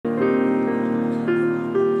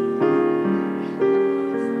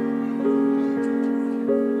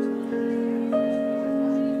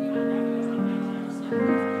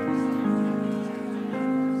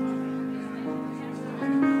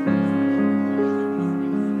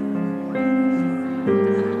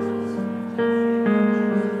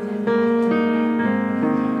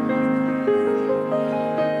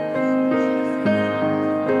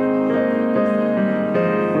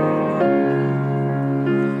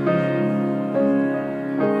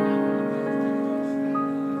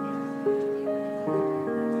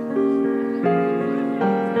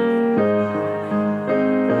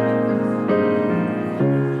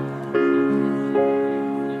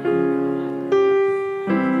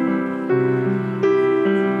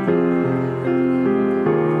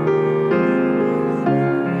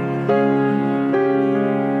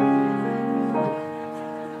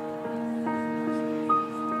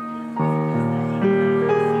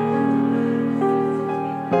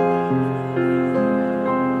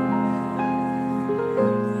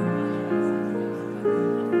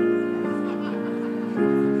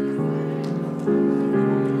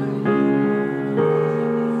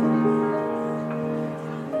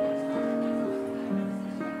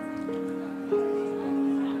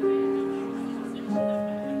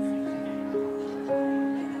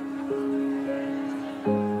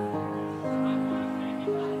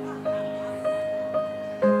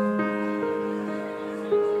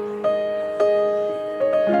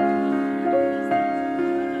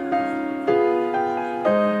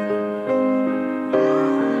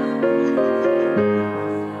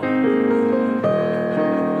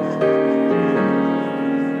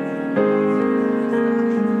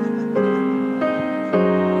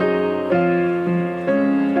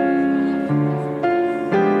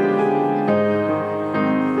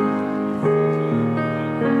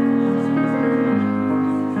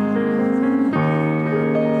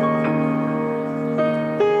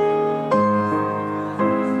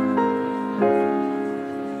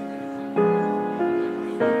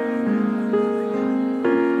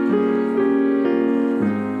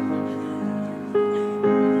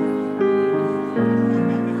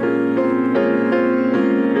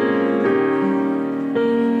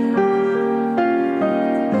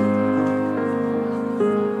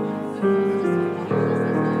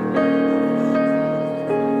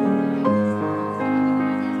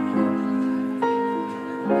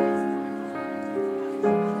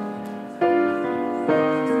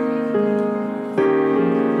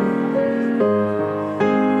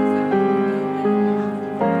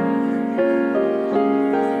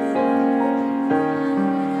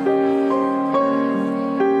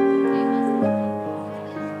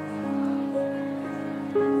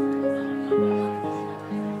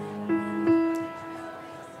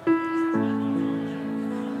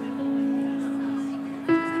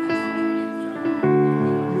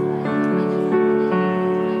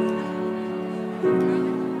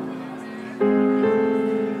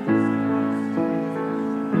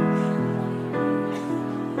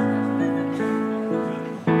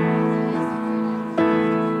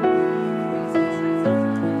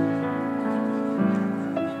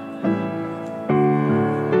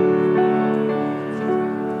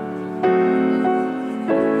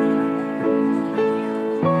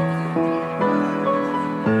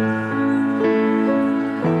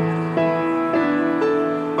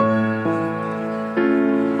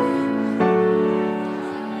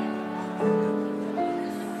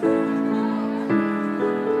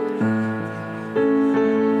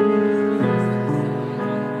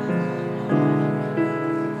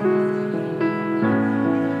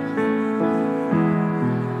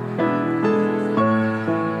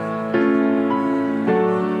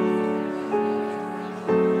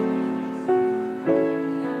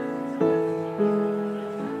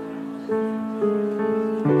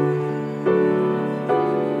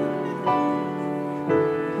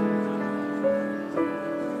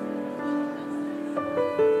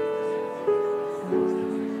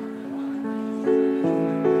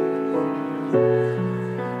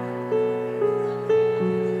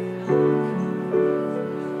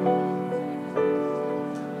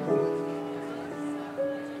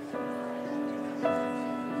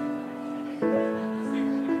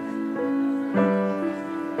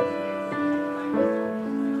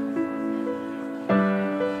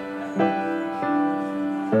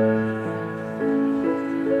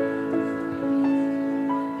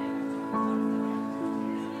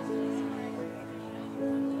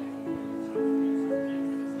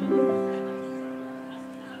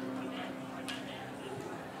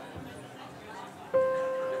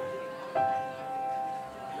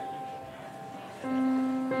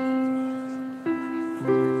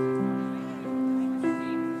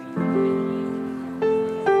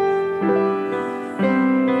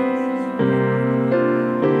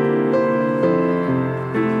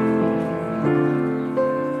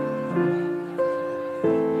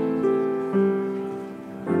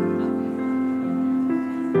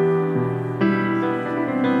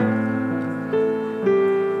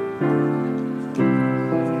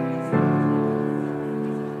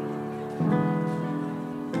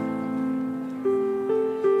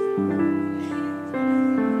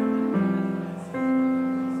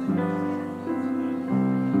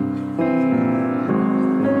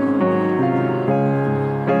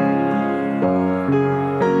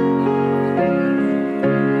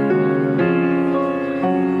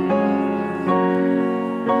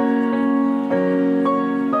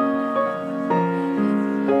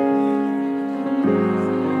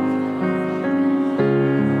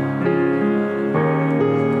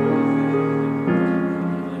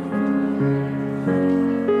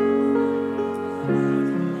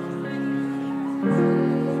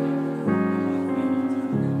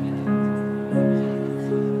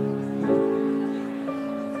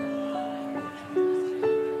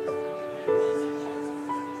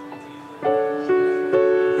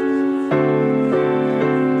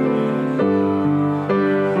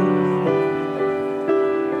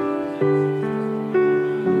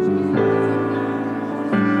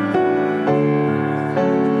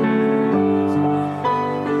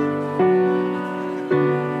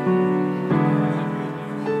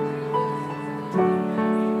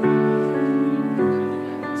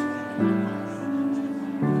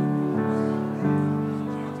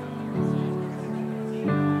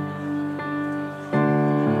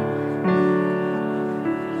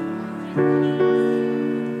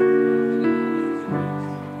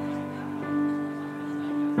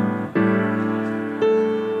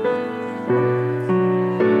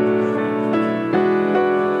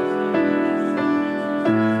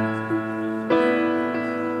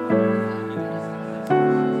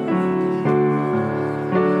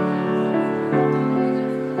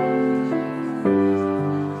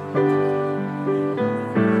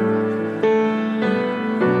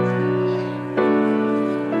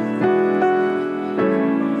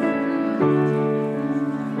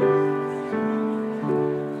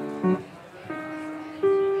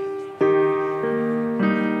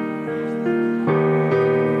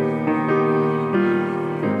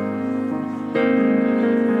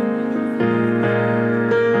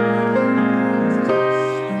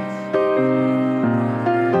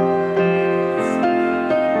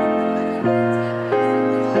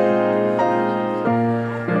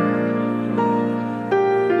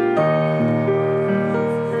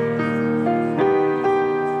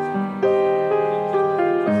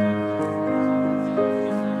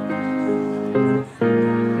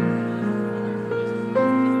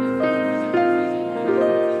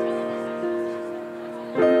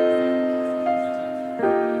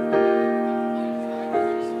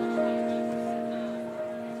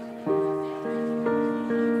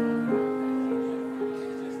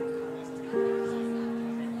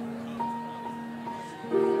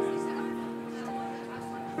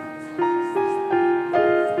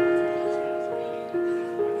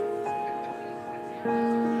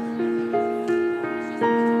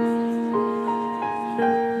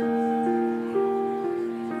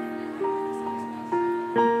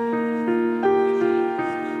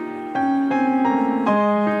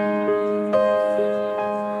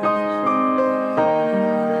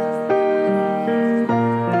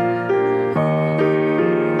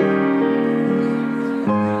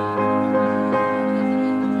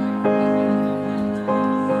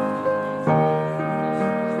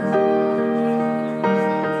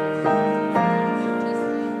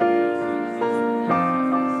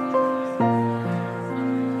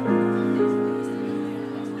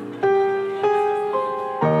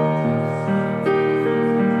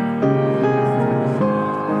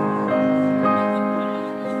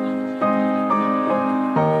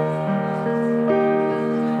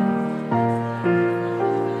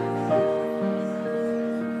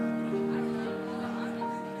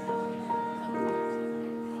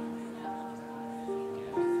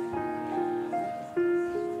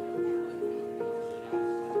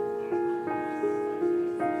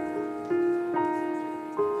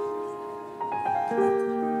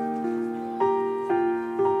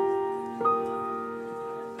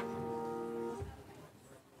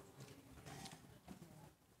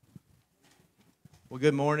Well,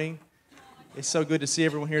 good morning. It's so good to see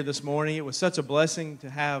everyone here this morning. It was such a blessing to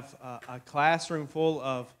have a classroom full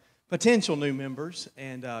of potential new members,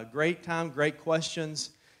 and great time, great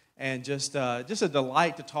questions, and just a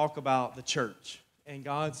delight to talk about the church and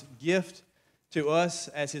God's gift to us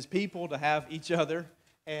as His people to have each other,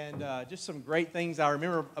 and just some great things I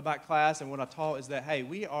remember about class and what I taught is that, hey,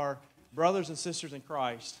 we are brothers and sisters in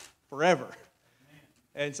Christ forever.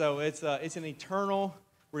 And so it's an eternal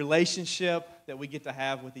relationship that we get to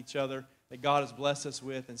have with each other that God has blessed us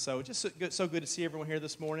with. And so just so good to see everyone here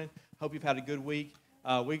this morning. Hope you've had a good week.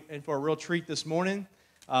 And for a real treat this morning,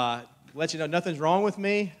 let you know nothing's wrong with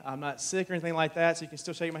me. I'm not sick or anything like that, so you can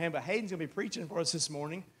still shake my hand. But Hayden's going to be preaching for us this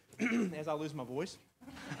morning as I lose my voice.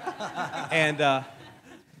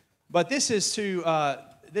 But this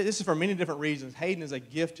is for many different reasons. Hayden is a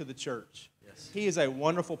gift to the church. Yes. He is a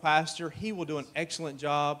wonderful pastor. He will do an excellent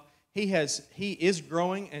job. He is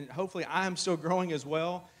growing, and hopefully I am still growing as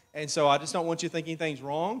well. And so I just don't want you to think anything's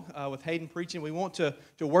wrong with Hayden preaching. We want to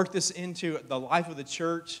work this into the life of the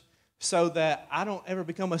church so that I don't ever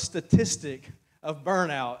become a statistic of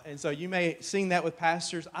burnout. And so you may have seen that with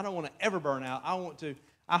pastors. I don't want to ever burn out.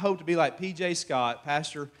 I hope to be like P.J. Scott,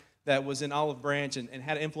 pastor that was in Olive Branch and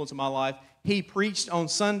had an influence in my life. He preached on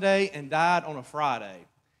Sunday and died on a Friday.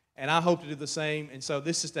 And I hope to do the same. And so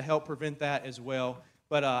this is to help prevent that as well.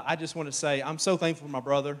 But I just want to say I'm so thankful for my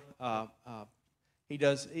brother. He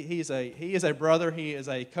is a brother. He is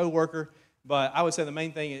a co-worker. But I would say the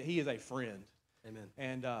main thing is he is a friend. Amen.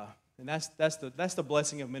 And that's the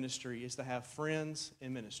blessing of ministry is to have friends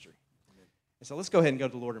in ministry. Amen. And so let's go ahead and go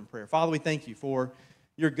to the Lord in prayer. Father, we thank you for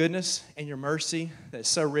your goodness and your mercy that's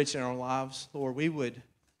so rich in our lives. Lord, we would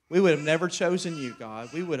have never chosen you, God.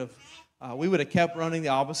 We would have kept running the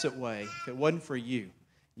opposite way if it wasn't for you.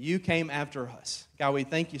 You came after us. God, we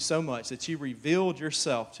thank you so much that you revealed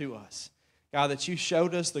yourself to us. God, that you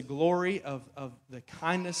showed us the glory of the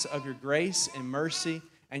kindness of your grace and mercy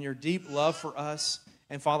and your deep love for us.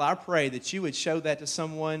 And Father, I pray that you would show that to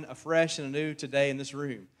someone afresh and anew today in this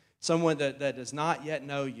room. Someone that does not yet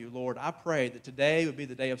know you, Lord. I pray that today would be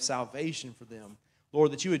the day of salvation for them.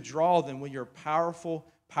 Lord, that you would draw them with your powerful,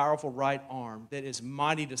 powerful right arm that is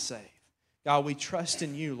mighty to save. God, we trust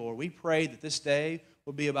in you, Lord. We pray that this day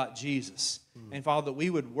will be about Jesus. And Father, that we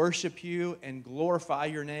would worship you and glorify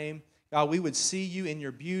your name. God, we would see you in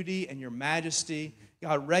your beauty and your majesty.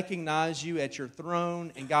 God, recognize you at your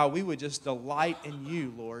throne. And God, we would just delight in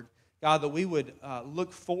you, Lord. God, that we would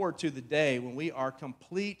look forward to the day when we are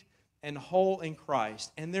complete and whole in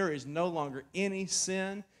Christ. And there is no longer any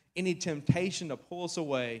sin, any temptation to pull us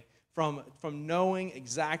away from knowing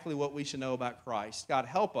exactly what we should know about Christ. God,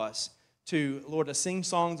 help us to, Lord, to sing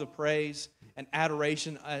songs of praise and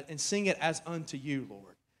adoration and sing it as unto you,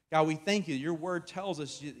 Lord. God, we thank you. Your word tells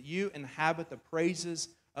us that you inhabit the praises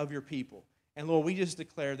of your people. And Lord, we just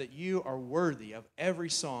declare that you are worthy of every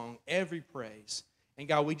song, every praise. And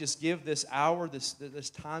God, we just give this hour, this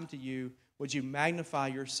time to you. Would you magnify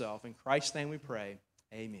yourself? In Christ's name we pray.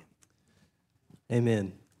 Amen.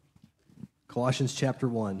 Amen. Colossians chapter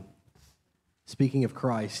 1. Speaking of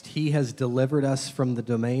Christ, he has delivered us from the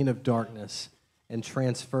domain of darkness and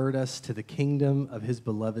transferred us to the kingdom of his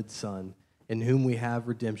beloved Son, in whom we have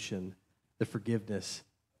redemption, the forgiveness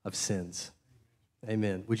of sins.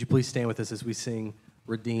 Amen. Would you please stand with us as we sing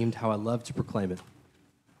Redeemed, How I Love to Proclaim It.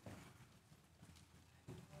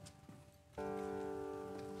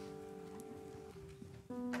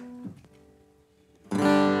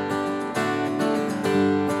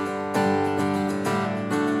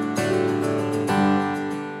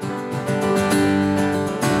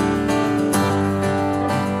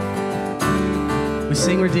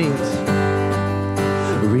 Sing Redeemed.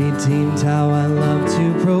 Redeemed, how I love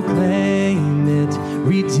to proclaim it.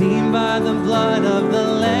 Redeemed by the blood of the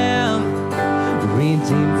Lamb.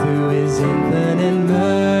 Redeemed through his infinite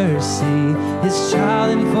mercy. His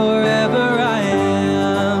child and forever I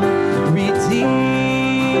am.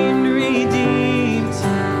 Redeemed, redeemed.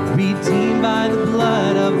 Redeemed by the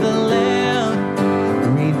blood of the Lamb.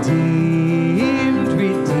 Redeemed,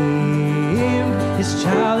 redeemed. His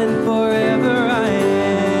child and forever I am.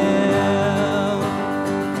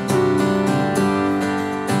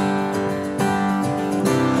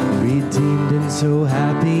 So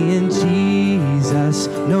happy in Jesus,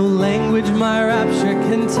 no language my rapture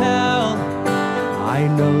can tell. I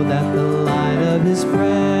know that the light of his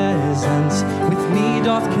presence with me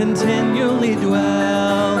doth continually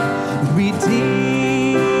dwell.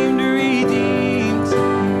 Redeemed, redeemed,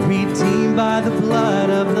 redeemed by the blood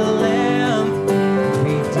of the Lamb.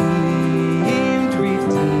 Redeemed,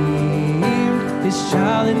 redeemed, his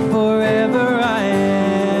child and forever I am.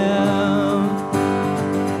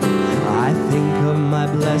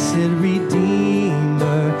 blessed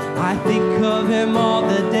Redeemer. I think of him all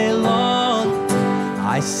the day long.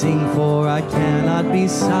 I sing for I cannot be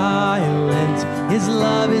silent. His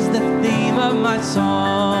love is the theme of my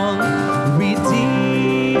song.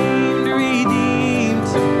 Redeemed, redeemed,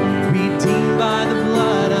 redeemed by the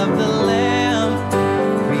blood of the Lamb.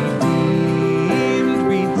 Redeemed,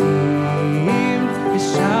 redeemed,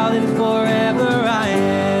 his child and forever I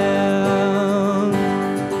am.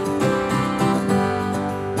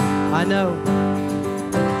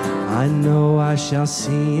 I know I shall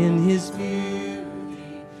see in his beauty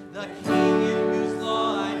the King in whose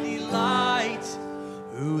law I delight,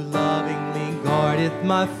 who lovingly guardeth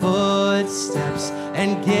my footsteps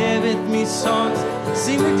and giveth me songs.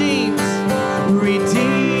 Sing redeemed,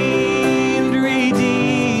 redeemed,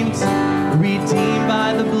 redeemed, redeemed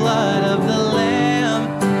by the blood of the Lamb.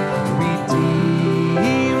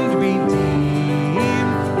 Redeemed,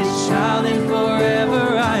 redeemed, his child and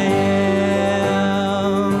forever I am.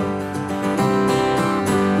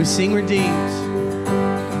 We sing redeemed.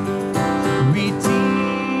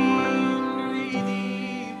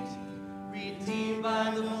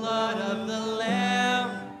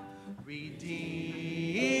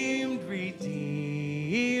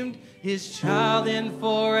 His child and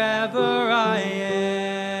forever I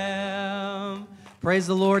am. Praise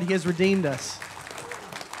the Lord, he has redeemed us.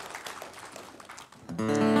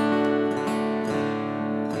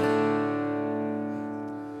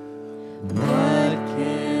 What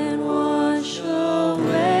can wash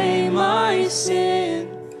away my sin?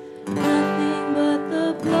 Nothing but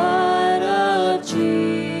the blood of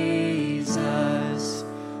Jesus.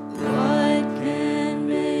 What can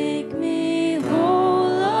make me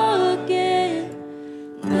whole again?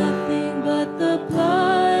 Nothing but the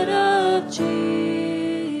blood of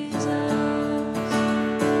Jesus.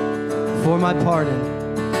 For my pardon.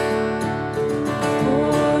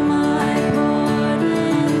 For my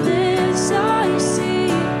pardon, this I see.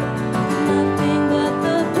 Nothing but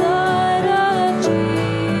the blood of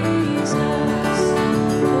Jesus.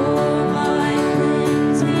 For my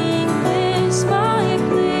cleansing, this my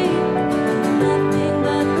plea. Nothing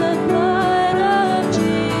but the blood of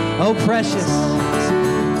Jesus. Oh, precious.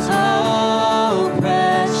 Oh,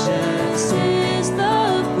 precious is the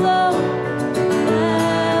flow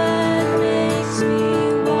that makes me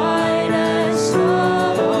white as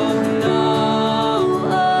snow. No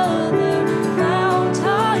other fount I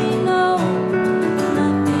know.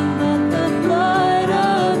 Nothing but the blood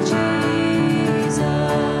of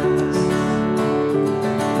Jesus.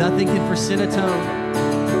 Nothing can for sin atone.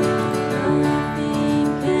 Nothing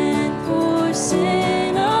can for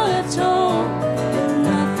sin atone.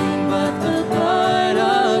 Nothing but the blood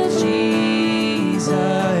of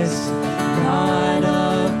Jesus. Not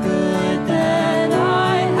of good that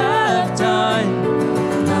I have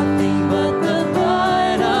done. Nothing but the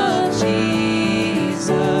blood of Jesus.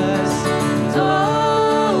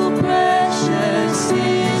 Oh, precious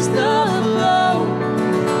is the flow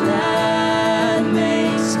that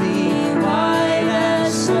makes me white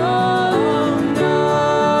as snow.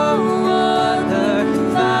 No other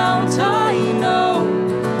fount I know.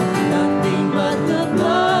 Nothing but the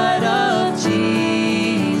blood of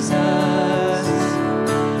Jesus.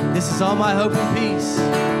 This is all my hope and peace.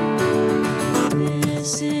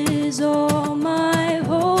 This is all my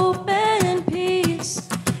hope and peace.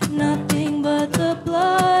 Nothing but the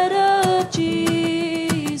blood of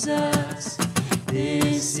Jesus.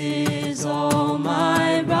 This is all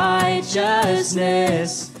my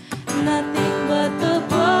righteousness. Nothing but the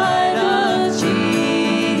blood of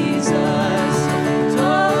Jesus.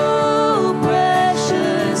 Oh,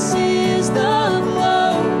 precious is the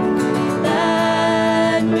flow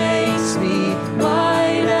that makes me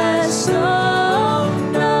white as snow.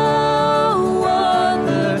 No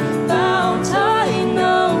other fount I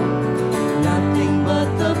know. Nothing but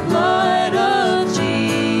the blood of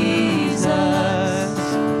Jesus.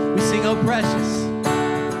 We sing, oh, precious.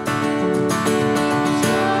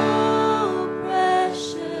 So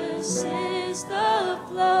precious is the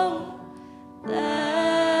flow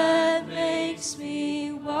that makes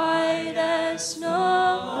me white as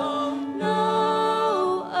snow.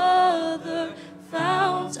 No other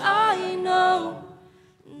fount I know.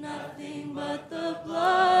 Nothing but the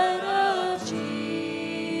blood of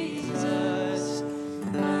Jesus.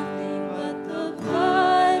 Nothing but the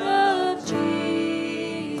blood of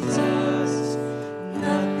Jesus.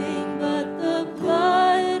 Nothing but the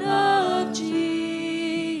blood of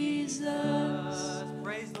Jesus.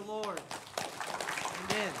 Praise the Lord.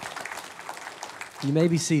 Amen. You may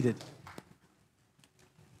be seated.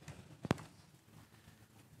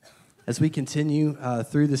 As we continue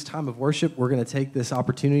through this time of worship, we're going to take this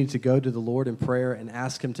opportunity to go to the Lord in prayer and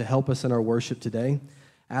ask Him to help us in our worship today.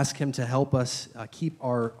 Ask Him to help us keep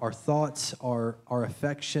our thoughts, our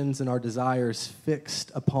affections, and our desires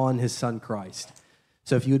fixed upon His Son, Christ.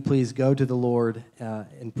 So if you would please go to the Lord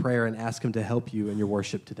in prayer and ask Him to help you in your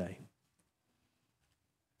worship today.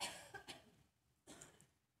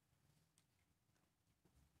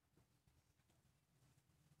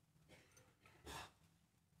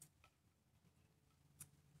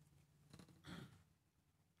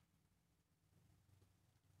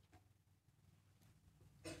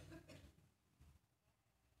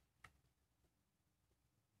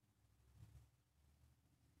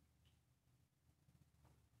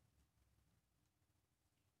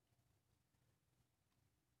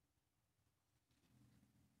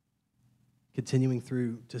 Continuing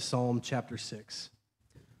through to Psalm chapter 6.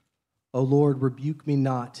 O Lord, rebuke me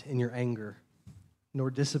not in your anger,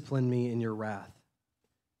 nor discipline me in your wrath.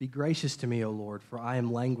 Be gracious to me, O Lord, for I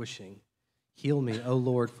am languishing. Heal me, O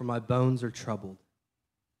Lord, for my bones are troubled.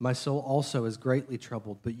 My soul also is greatly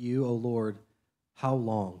troubled, but you, O Lord, how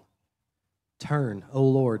long? Turn, O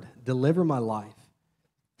Lord, deliver my life.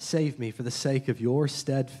 Save me for the sake of your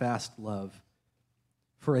steadfast love.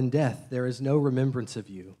 For in death there is no remembrance of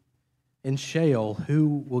you. In Sheol,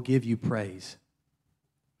 who will give you praise?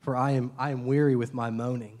 For I am weary with my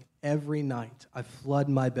moaning. Every night I flood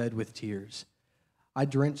my bed with tears. I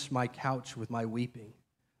drench my couch with my weeping.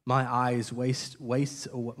 My eye wastes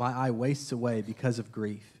away because of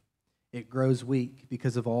grief. It grows weak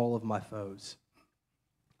because of all of my foes.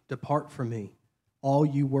 Depart from me, all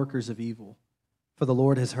you workers of evil, for the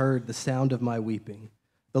Lord has heard the sound of my weeping.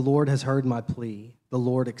 The Lord has heard my plea. The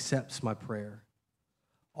Lord accepts my prayer.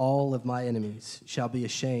 All of my enemies shall be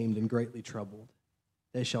ashamed and greatly troubled.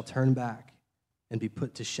 They shall turn back and be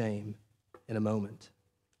put to shame in a moment.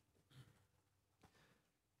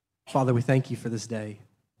 Father, we thank you for this day.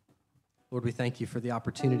 Lord, we thank you for the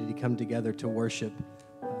opportunity to come together to worship.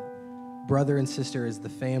 Brother and sister is the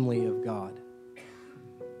family of God.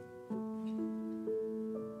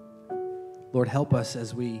 Lord, help us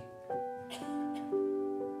as we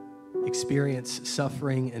experience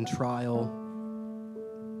suffering and trial,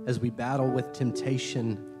 as we battle with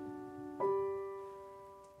temptation,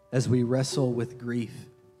 as we wrestle with grief.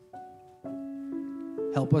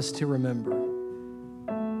 Help us to remember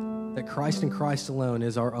that Christ and Christ alone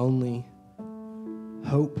is our only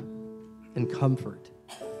hope and comfort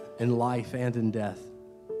in life and in death.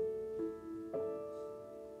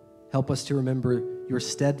 Help us to remember your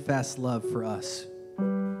steadfast love for us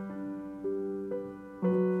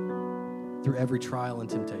through every trial and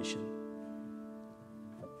temptation.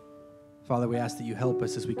 Father, we ask that you help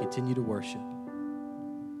us as we continue to worship.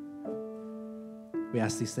 We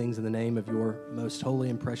ask these things in the name of your most holy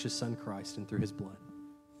and precious Son, Christ, and through his blood.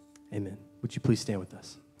 Amen. Would you please stand with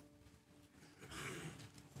us?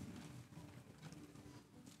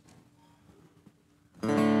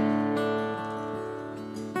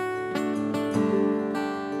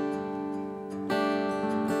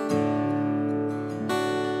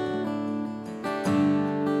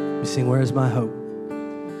 We sing, "Where is my hope?"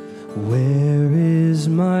 Where is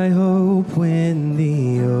my hope when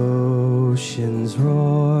the oceans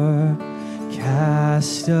roar,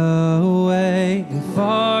 cast away and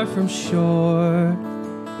far from shore?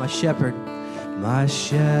 My shepherd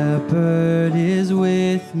is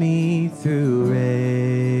with me through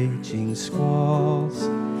raging squalls.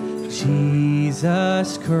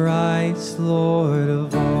 Jesus Christ, Lord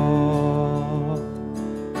of all.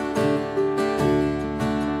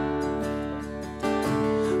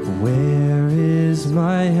 Where is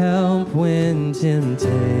my help when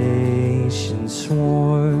temptation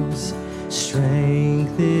swarms?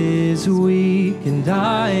 Strength is weak and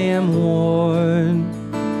I am worn.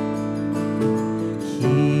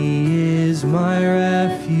 He is my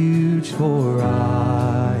refuge, for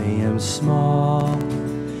I am small.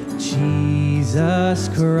 Jesus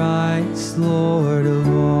Christ, Lord of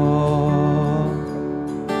all.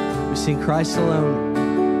 We sing Christ alone.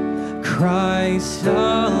 Christ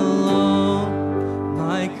alone,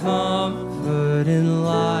 my comfort in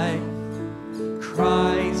life.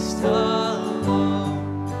 Christ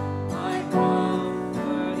alone, my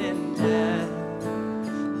comfort in death.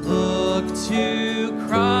 Look to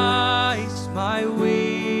Christ, my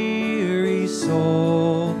weary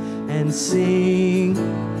soul, and sing,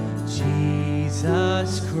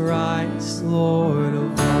 Jesus Christ, Lord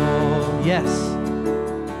of all. Yes.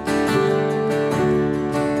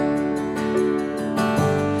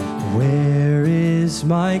 Where is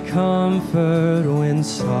my comfort when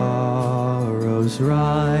sorrows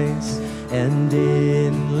rise and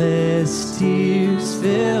endless tears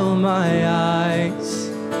fill my eyes.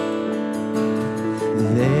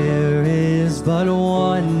 There is but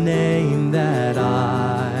one name that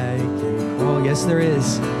I can call. Yes, there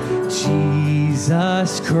is.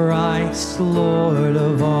 Jesus Christ, Lord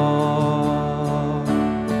of all.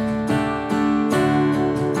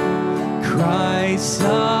 Christ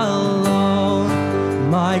alone,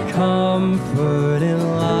 my comfort in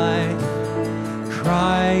life.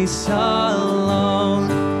 Christ alone,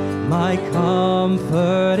 my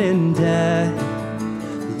comfort in death.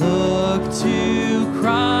 Look to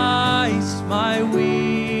Christ, my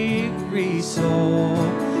weary soul,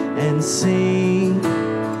 and sing,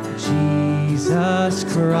 Jesus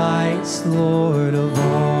Christ, Lord of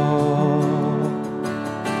all.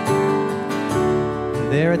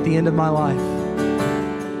 There at the end of my life,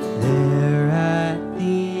 there at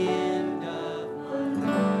the end of my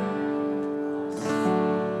life,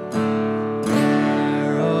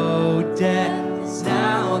 there, O death, is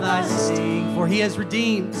now thy sting, for he has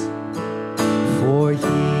redeemed. For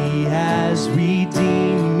he has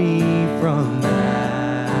redeemed me from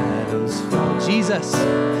Adam's fall. Jesus,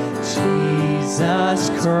 Jesus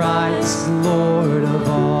Christ, Lord of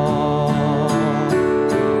all.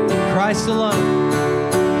 Christ alone,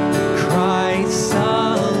 Christ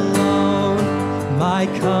alone, my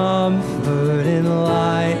comfort in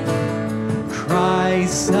life.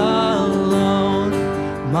 Christ alone,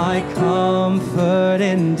 my comfort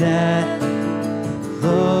in death.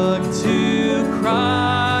 Look to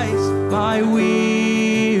Christ, my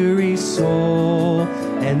weary soul,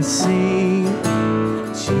 and sing,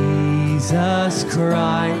 Jesus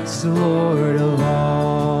Christ, Lord of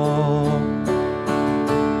all.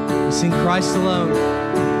 We sing Christ alone,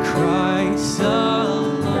 Christ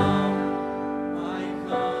alone, my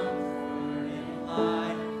comfort in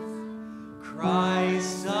life.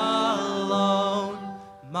 Christ alone,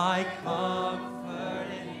 my comfort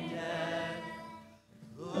in death.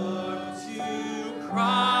 Look to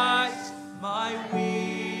Christ, my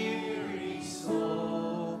weary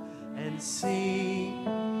soul, and sing,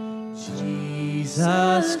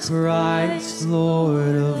 Jesus Christ,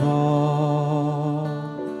 Lord of all.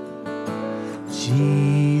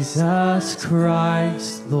 Jesus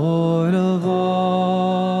Christ, Lord of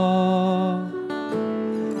all.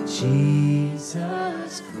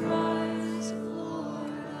 Jesus Christ,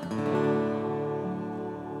 Lord of all.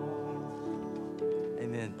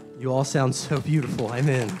 Amen. You all sound so beautiful.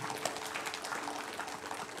 Amen.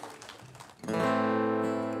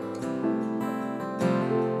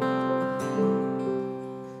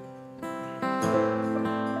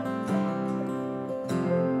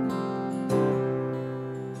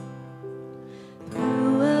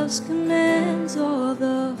 Commands all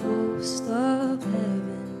the host of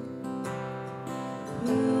heaven.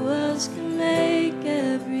 Who else can make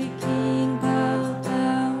every king bow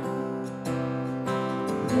down?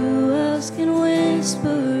 Who else can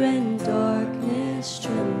whisper and darkness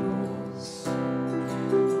trembles?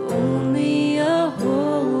 Only a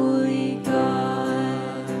holy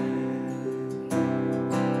God.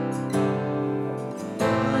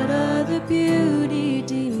 What other beauty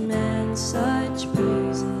demands such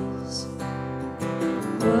praises?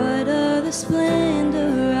 What other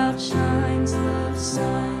splendor outshines the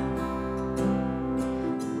sun?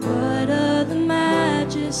 What other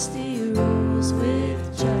majesty rules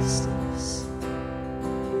with justice?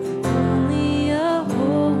 Only a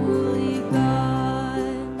holy God.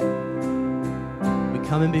 We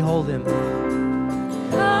come and behold him.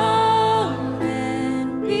 Come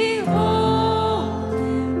and behold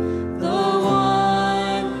him, the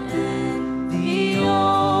one and the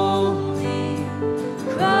only.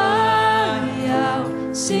 Cry out,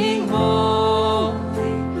 sing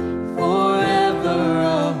holy, forever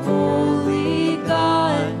a holy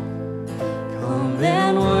God. Come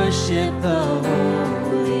and worship the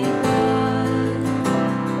holy God.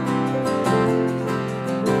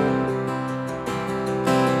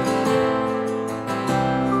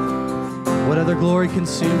 What other glory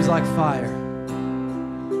consumes like fire?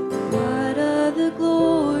 What other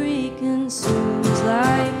glory consumes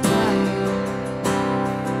like fire?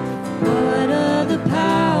 What other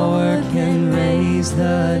power can raise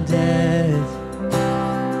the dead?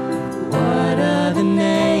 What other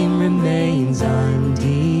name remains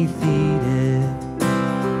undefeated?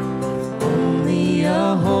 Only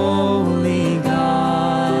a holy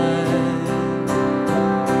God.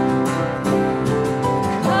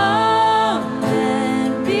 Come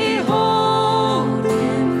and behold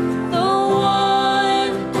him, the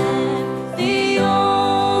one and the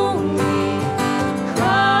only.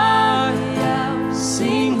 Cry out,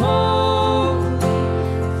 sing holy,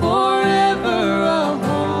 forever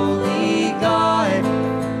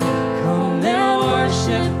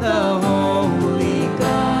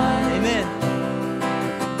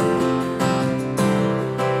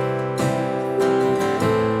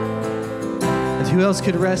Who else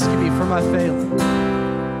could rescue me from my failing?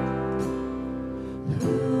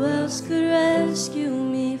 Who else could rescue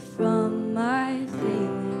me from my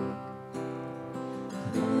failing?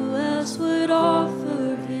 Who else would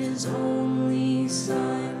offer his only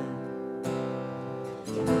son?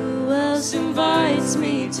 Who else invites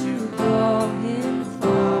me to call him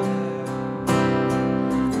Father?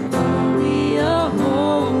 Only a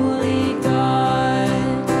holy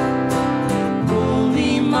God,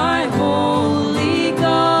 only my holy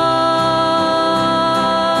God.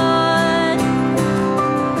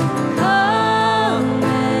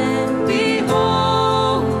 Come and behold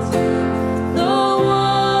the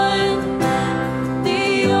one,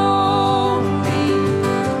 the only.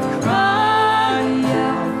 Cry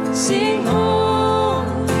out, sing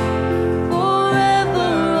holy,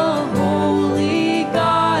 forever a holy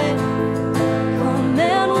God. Come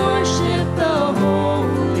and worship the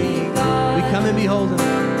holy God. We come and behold him.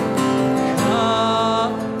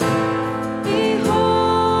 Come,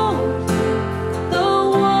 behold the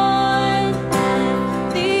one and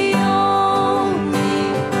the only.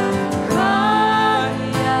 Cry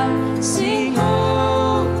out, sing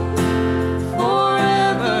holy,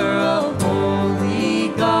 forever a holy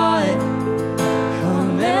God.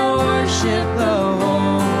 Come and worship the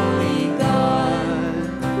holy God.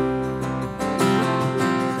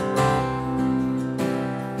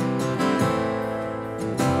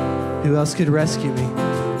 Who else could rescue me?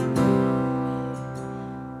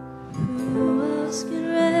 Who else can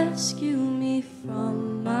rescue me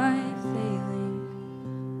from my failing?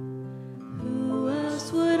 Who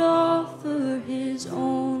else would offer his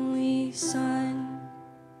only son?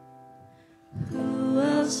 Who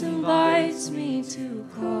else invites me to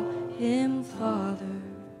call him Father?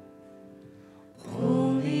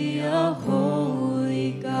 Only a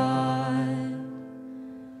holy God,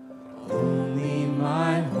 only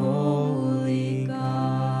my holy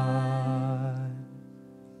God.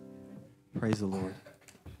 Praise the Lord.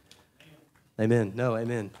 Amen. No,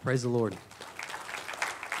 amen. Praise the Lord.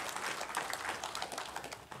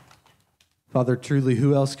 Father, truly,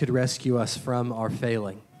 who else could rescue us from our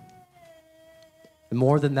failing? And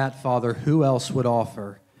more than that, Father, who else would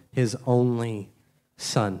offer his only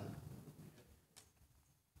Son?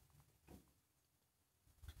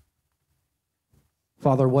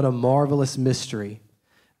 Father, what a marvelous mystery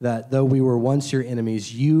that though we were once your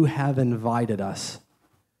enemies, you have invited us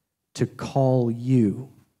to call you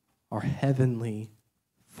our heavenly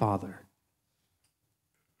Father.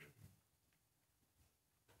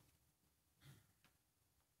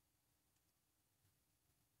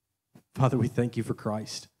 Father, we thank you for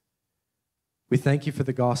Christ. We thank you for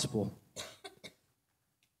the gospel.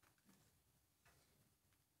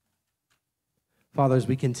 Father, as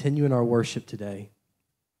we continue in our worship today,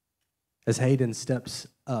 as Hayden steps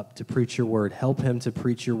up to preach your word, help him to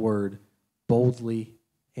preach your word boldly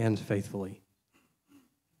and faithfully.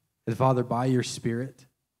 And Father, by your Spirit,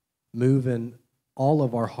 move in all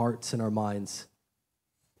of our hearts and our minds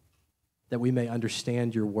that we may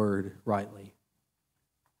understand your word rightly.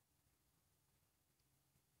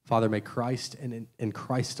 Father, may Christ and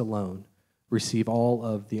Christ alone receive all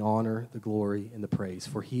of the honor, the glory, and the praise,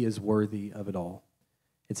 for he is worthy of it all.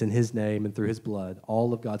 It's in his name and through his blood,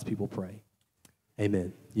 all of God's people pray.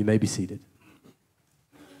 Amen. You may be seated.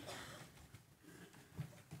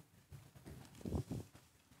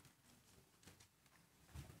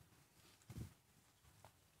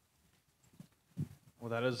 Well,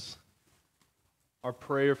 that is our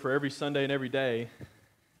prayer for every Sunday and every day,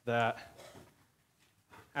 that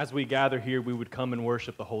as we gather here, we would come and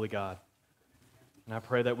worship the Holy God. And I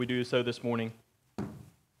pray that we do so this morning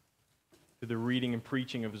through the reading and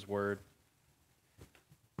preaching of His Word.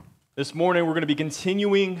 This morning, we're going to be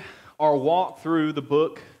continuing our walk through the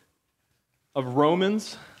book of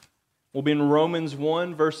Romans. We'll be in Romans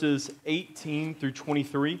 1, verses 18 through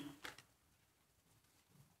 23.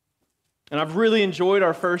 And I've really enjoyed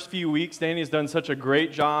our first few weeks. Danny has done such a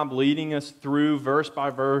great job leading us through verse by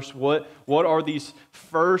verse. What are these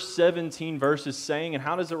first 17 verses saying, and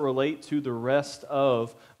how does it relate to the rest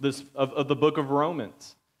of the book of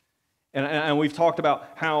Romans? And we've talked about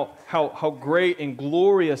how great and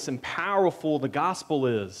glorious and powerful the gospel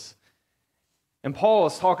is. And Paul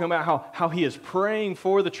is talking about how he is praying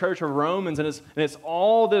for the church of Romans, and it's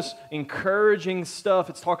all this encouraging stuff.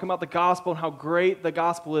 It's talking about the gospel and how great the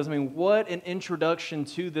gospel is. I mean, what an introduction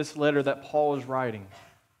to this letter that Paul is writing.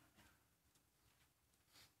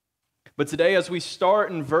 But today, as we start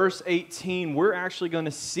in verse 18, we're actually going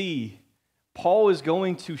to see Paul is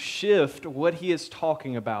going to shift what he is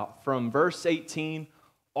talking about from verse 18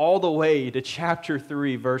 all the way to chapter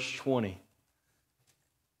 3, verse 20.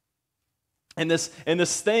 And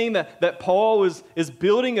this thing that Paul is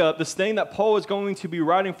building up, this thing that Paul is going to be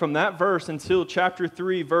writing from that verse until chapter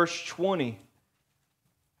 3, verse 20,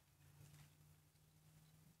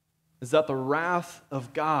 is that the wrath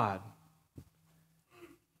of God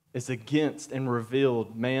is against and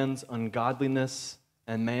revealed man's ungodliness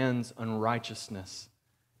and man's unrighteousness,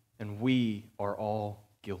 and we are all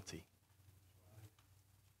guilty.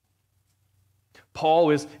 Paul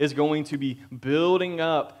is going to be building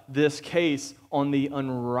up this case on the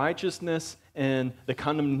unrighteousness and the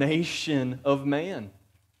condemnation of man.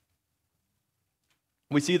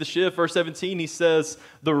 We see the shift. Verse 17, he says,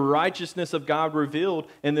 the righteousness of God revealed.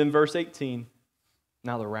 And then verse 18,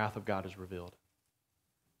 now the wrath of God is revealed.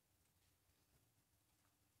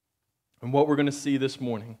 And what we're going to see this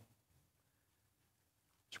morning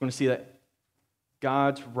is we're going to see that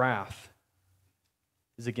God's wrath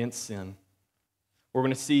is against sin. We're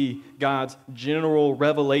going to see God's general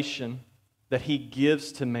revelation that he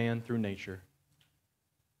gives to man through nature.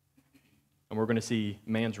 And we're going to see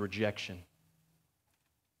man's rejection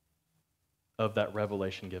of that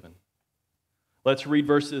revelation given. Let's read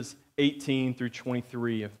verses 18 through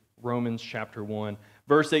 23 of Romans chapter 1.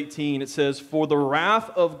 Verse 18, it says, "For the wrath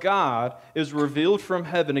of God is revealed from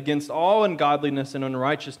heaven against all ungodliness and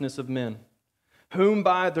unrighteousness of men, whom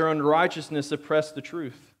by their unrighteousness suppress the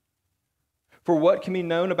truth. For what can be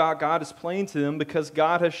known about God is plain to them, because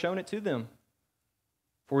God has shown it to them.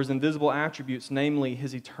 For his invisible attributes, namely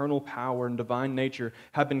his eternal power and divine nature,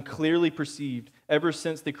 have been clearly perceived ever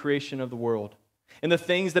since the creation of the world, and the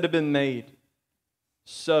things that have been made.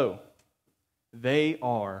 So they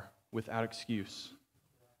are without excuse."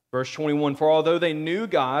 Verse 21, "For although they knew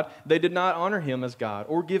God, they did not honor him as God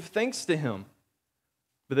or give thanks to him,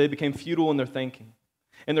 but they became futile in their thinking,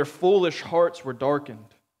 and their foolish hearts were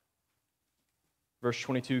darkened." Verse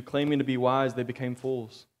 22, "Claiming to be wise, they became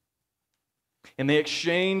fools. And they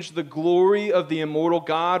exchanged the glory of the immortal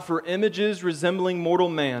God for images resembling mortal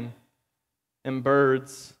man, and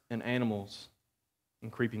birds and animals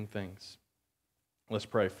and creeping things." Let's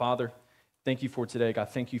pray. Father, thank you for today. God,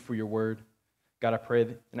 thank you for your word. God, I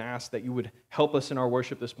pray and ask that you would help us in our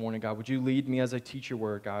worship this morning. God, would you lead me as I teach your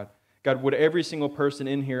word, God? God, would every single person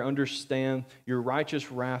in here understand your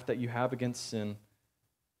righteous wrath that you have against sin,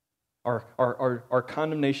 our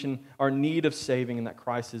condemnation, our need of saving, and that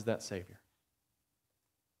Christ is that Savior.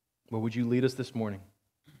 Well, would you lead us this morning?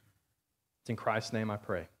 It's in Christ's name I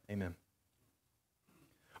pray. Amen.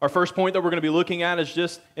 Our first point that we're going to be looking at is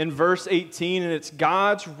just in verse 18, and it's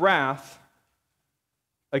God's wrath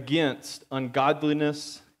against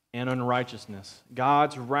ungodliness and unrighteousness.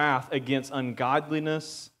 God's wrath against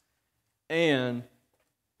ungodliness and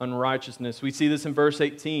unrighteousness. We see this in verse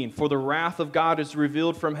 18. "For the wrath of God is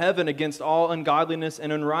revealed from heaven against all ungodliness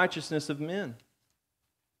and unrighteousness of men."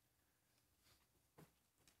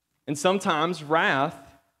 And sometimes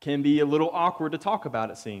wrath can be a little awkward to talk about,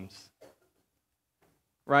 it seems.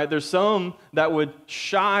 Right? There's some that would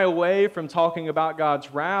shy away from talking about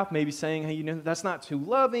God's wrath, maybe saying, hey, that's not too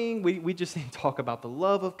loving. We just need to talk about the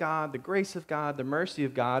love of God, the grace of God, the mercy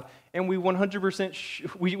of God. And we 100%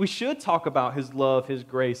 we should talk about his love, his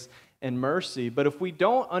grace, and mercy. But if we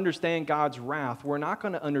don't understand God's wrath, we're not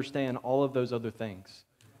going to understand all of those other things.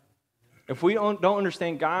 If we don't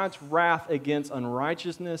understand God's wrath against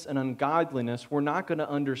unrighteousness and ungodliness, we're not going to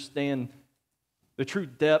understand the true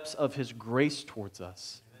depths of his grace towards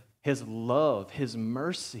us, his love, his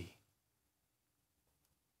mercy.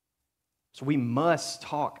 So we must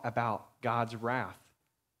talk about God's wrath.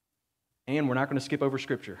 And we're not going to skip over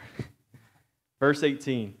Scripture. Verse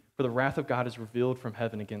 18, "For the wrath of God is revealed from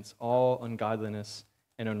heaven against all ungodliness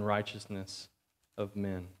and unrighteousness of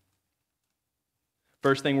men."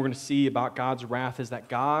 First thing we're going to see about God's wrath is that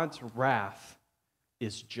God's wrath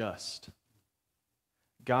is just.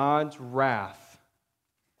 God's wrath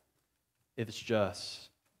is just.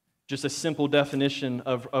 Just a simple definition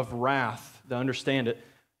of wrath to understand it.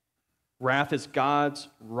 Wrath is God's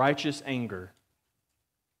righteous anger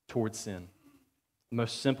towards sin. The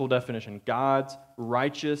most simple definition. God's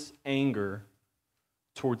righteous anger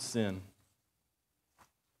towards sin.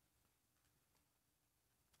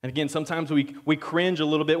 And again, sometimes we cringe a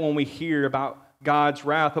little bit when we hear about God's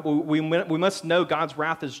wrath, but we must know God's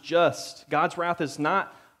wrath is just. God's wrath is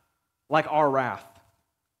not like our wrath.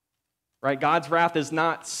 Right? God's wrath is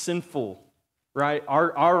not sinful. Right?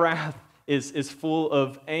 Our wrath is full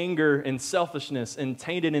of anger and selfishness and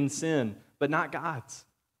tainted in sin, but not God's.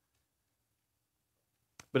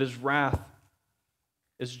 But his wrath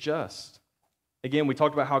is just. Again, we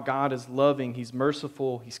talked about how God is loving, he's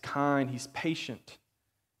merciful, he's kind, he's patient.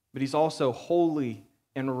 But he's also holy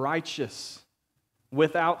and righteous,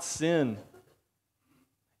 without sin,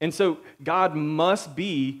 And so God must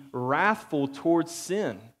be wrathful towards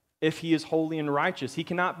sin if he is holy and righteous. He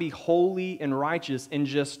cannot be holy and righteous and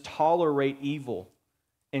just tolerate evil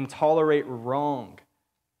and tolerate wrong.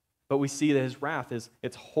 But we see that his wrath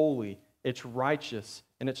it's holy, it's righteous,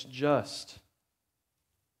 and it's just.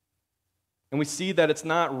 And we see that it's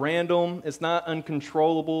not random, it's not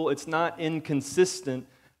uncontrollable, it's not inconsistent.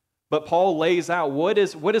 But Paul lays out what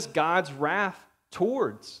is God's wrath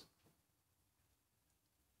towards?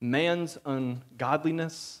 Man's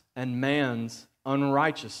ungodliness and man's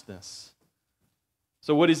unrighteousness.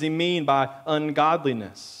 So what does he mean by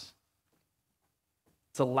ungodliness?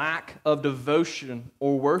 It's a lack of devotion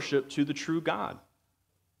or worship to the true God.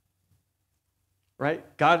 Right?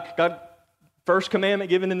 God, first commandment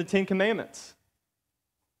given in the 10 Commandments.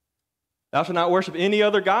 Thou shalt not worship any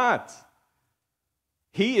other gods.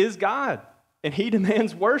 He is God, and he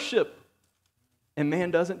demands worship, and man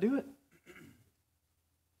doesn't do it.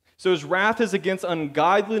 So his wrath is against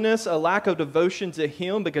ungodliness, a lack of devotion to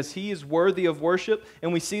him because he is worthy of worship,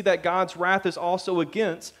 and we see that God's wrath is also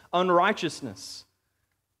against unrighteousness.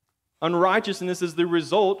 Unrighteousness is the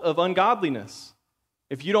result of ungodliness.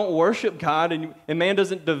 If you don't worship God and man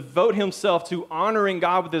doesn't devote himself to honoring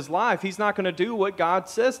God with his life, he's not going to do what God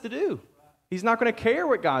says to do. He's not going to care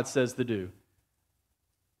what God says to do.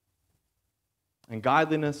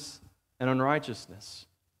 Ungodliness and unrighteousness.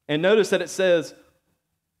 And notice that it says,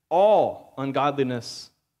 all ungodliness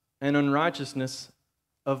and unrighteousness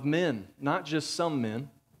of men, not just some men,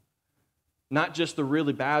 not just the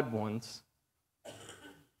really bad ones,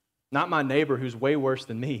 not my neighbor who's way worse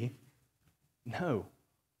than me. No,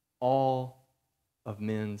 all of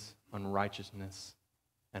men's unrighteousness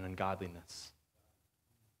and ungodliness.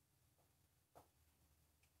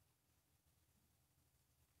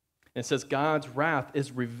 It says God's wrath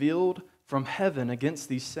is revealed from heaven against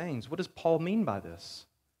these things. What does Paul mean by this?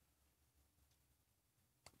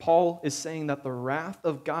 Paul is saying that the wrath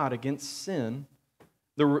of God against sin,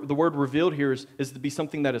 the word revealed here is to be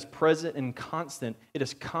something that is present and constant. It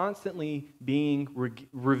is constantly being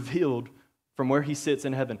revealed from where he sits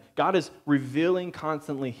in heaven. God is revealing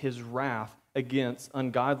constantly his wrath against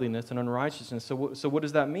ungodliness and unrighteousness. So what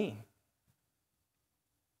does that mean?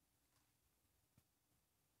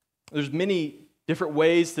 There's many different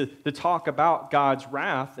ways to talk about God's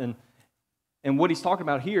wrath, and what he's talking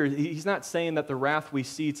about here, he's not saying that the wrath we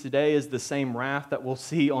see today is the same wrath that we'll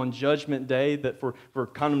see on Judgment Day, that for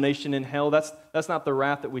condemnation in hell. That's not the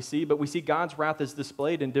wrath that we see, but we see God's wrath is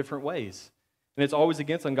displayed in different ways. And it's always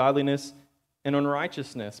against ungodliness and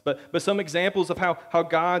unrighteousness. But some examples of how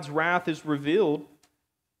God's wrath is revealed,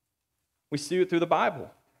 we see it through the Bible.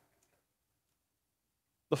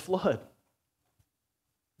 The flood.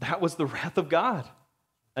 That was the wrath of God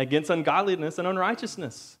against ungodliness and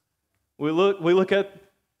unrighteousness. We look at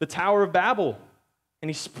the Tower of Babel, and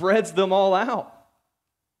he spreads them all out.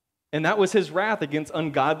 And that was his wrath against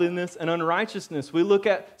ungodliness and unrighteousness. We look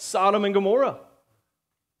at Sodom and Gomorrah,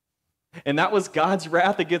 and that was God's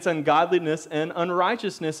wrath against ungodliness and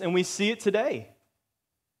unrighteousness, and we see it today.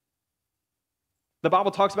 The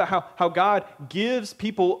Bible talks about how God gives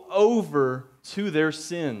people over to their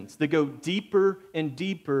sins. They go deeper and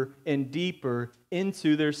deeper and deeper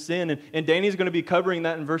into their sin. And Danny's going to be covering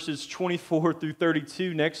that in verses 24 through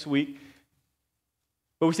 32 next week.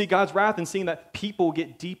 But we see God's wrath and seeing that people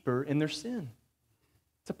get deeper in their sin.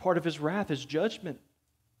 It's a part of his wrath, his judgment.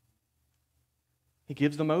 He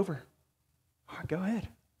gives them over. All right, go ahead.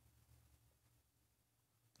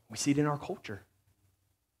 We see it in our culture,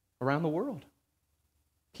 around the world.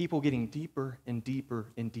 People getting deeper and deeper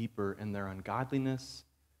and deeper in their ungodliness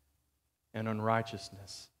and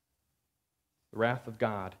unrighteousness. The wrath of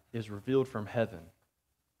God is revealed from heaven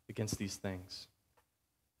against these things.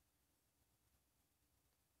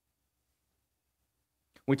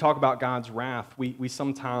 When we talk about God's wrath, we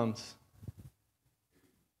sometimes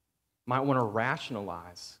might want to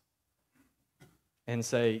rationalize and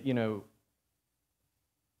say,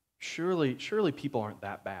 surely people aren't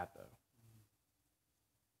that bad, though.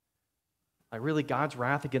 Like, really, God's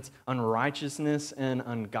wrath against unrighteousness and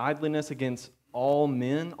ungodliness against all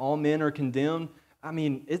men are condemned. I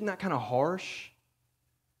mean, isn't that kind of harsh?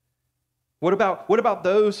 What about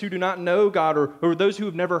those who do not know God or those who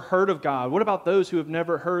have never heard of God? What about those who have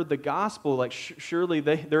never heard the gospel? Like, surely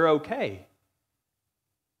they're okay.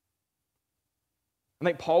 I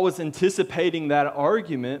think Paul was anticipating that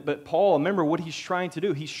argument, but Paul, remember what he's trying to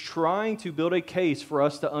do. He's trying to build a case for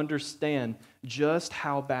us to understand just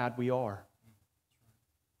how bad we are.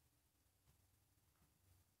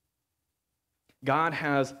 God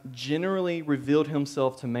has generally revealed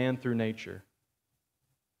himself to man through nature,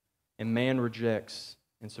 and man rejects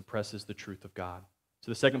and suppresses the truth of God.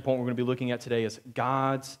 So the second point we're going to be looking at today is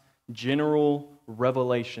God's general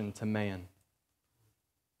revelation to man.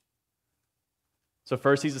 So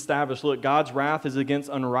first he's established, look, God's wrath is against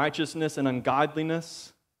unrighteousness and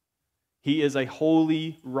ungodliness. He is a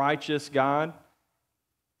holy, righteous God.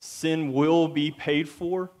 Sin will be paid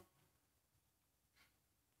for.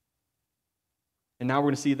 And now we're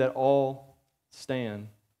going to see that all stand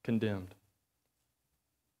condemned.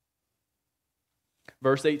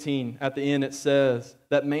 Verse 18, at the end it says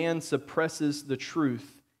that man suppresses the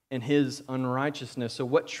truth in his unrighteousness. So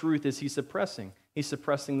what truth is he suppressing? He's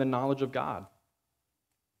suppressing the knowledge of God.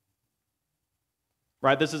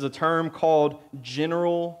 Right? This is a term called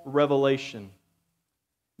general revelation.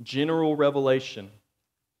 General revelation.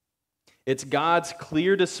 It's God's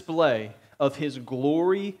clear display of his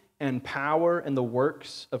glory and power in the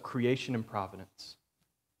works of creation and providence.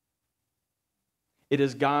 It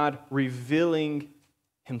is God revealing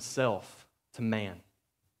himself to man.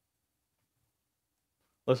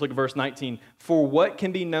 Let's look at verse 19. For what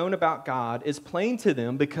can be known about God is plain to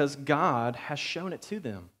them because God has shown it to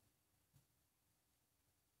them.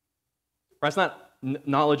 Right? It's not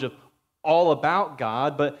knowledge of all about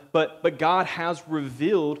God, but God has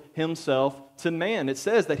revealed himself to man. It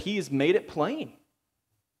says that he has made it plain.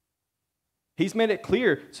 He's made it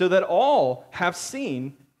clear so that all have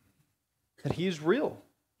seen that he is real.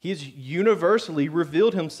 He has universally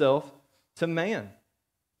revealed himself to man.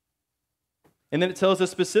 And then it tells us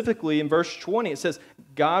specifically in verse 20, it says,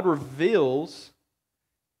 God reveals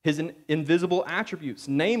his invisible attributes,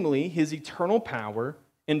 namely his eternal power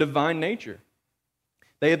and divine nature.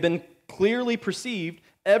 They have been clearly perceived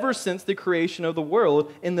ever since the creation of the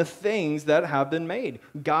world in the things that have been made.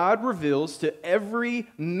 God reveals to every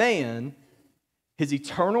man his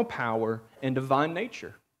eternal power and divine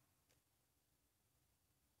nature.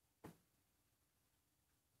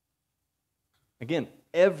 Again,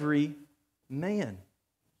 every man.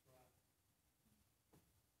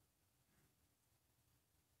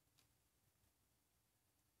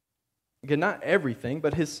 Again, not everything,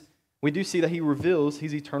 but we do see that he reveals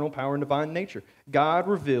his eternal power and divine nature. God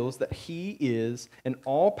reveals that he is an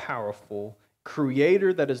all-powerful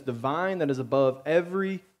creator that is divine, that is above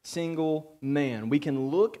every single man. We can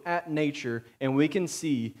look at nature and we can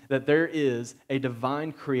see that there is a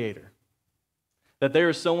divine creator. That there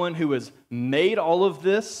is someone who has made all of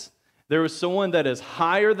this. There is someone that is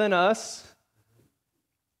higher than us.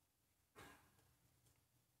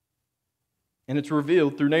 And it's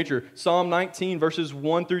revealed through nature. Psalm 19, verses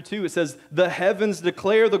 1 through 2, it says, the heavens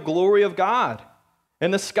declare the glory of God,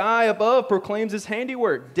 and the sky above proclaims his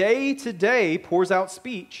handiwork. Day to day pours out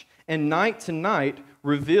speech, and night to night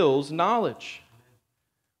reveals knowledge.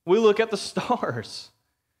 We look at the stars,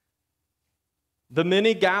 the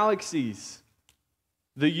many galaxies,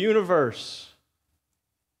 the universe.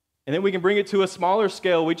 And then we can bring it to a smaller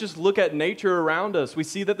scale. We just look at nature around us. We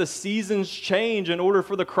see that the seasons change in order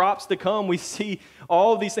for the crops to come. We see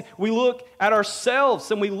all of these things. We look at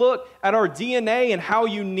ourselves and we look at our DNA and how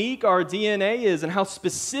unique our DNA is and how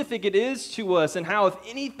specific it is to us and how if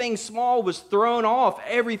anything small was thrown off,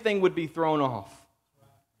 everything would be thrown off.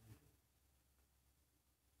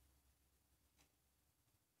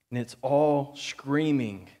 And it's all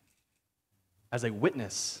screaming as a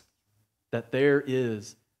witness that there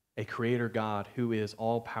is a creator God who is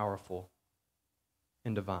all-powerful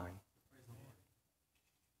and divine.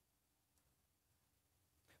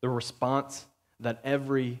 The response that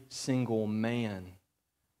every single man,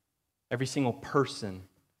 every single person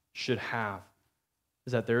should have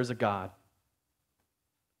is that there is a God.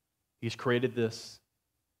 He's created this.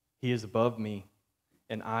 He is above me,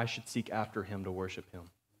 and I should seek after him to worship him.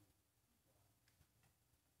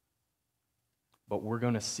 But we're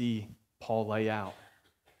going to see Paul lay out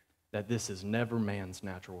that this is never man's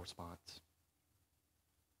natural response.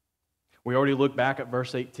 We already looked back at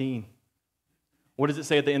verse 18. What does it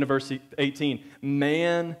say at the end of verse 18?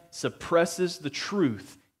 Man suppresses the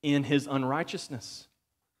truth in his unrighteousness.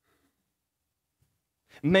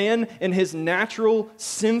 Man, in his natural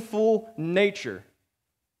sinful nature,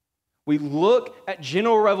 we look at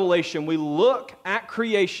general revelation, we look at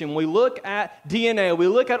creation, we look at DNA, we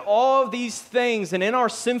look at all of these things, and in our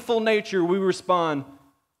sinful nature, we respond,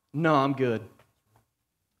 no, I'm good.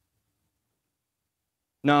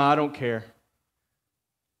 No, I don't care.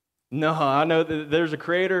 No, I know that there's a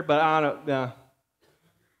creator, but I don't, no.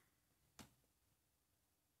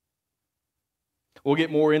 We'll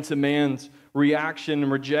get more into man's reaction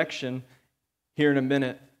and rejection here in a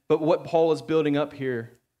minute, but what Paul is building up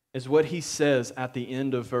here is what he says at the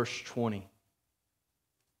end of verse 20.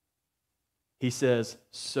 He says,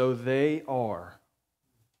 so they are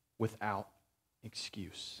without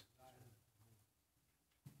excuse.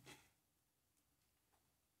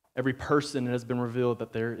 Every person, it has been revealed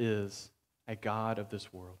that there is a God of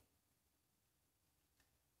this world.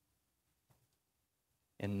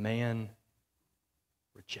 And man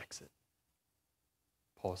rejects it.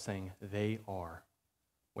 Paul is saying they are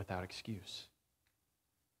without excuse.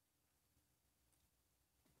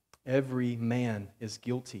 Every man is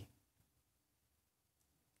guilty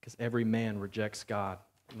because every man rejects God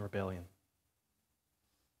in rebellion.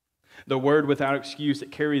 The word without excuse,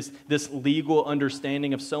 it carries this legal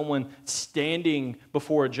understanding of someone standing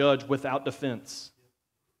before a judge without defense.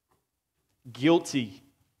 Guilty.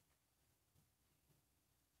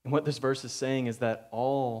 And what this verse is saying is that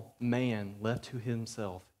all man left to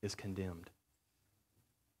himself is condemned.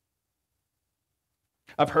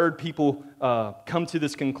 I've heard people come to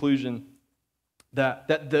this conclusion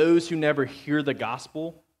that those who never hear the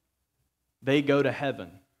gospel, they go to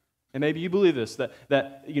heaven. And maybe you believe this,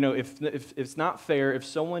 that you know, if it's not fair, if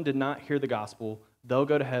someone did not hear the gospel, they'll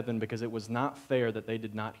go to heaven because it was not fair that they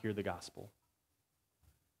did not hear the gospel.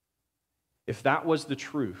 If that was the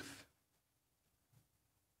truth,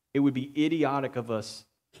 it would be idiotic of us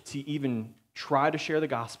to even try to share the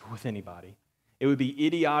gospel with anybody. It would be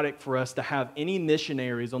idiotic for us to have any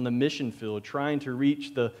missionaries on the mission field trying to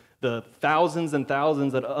reach the thousands and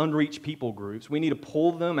thousands of unreached people groups. We need to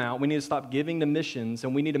pull them out. We need to stop giving to missions,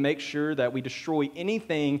 and we need to make sure that we destroy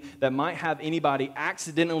anything that might have anybody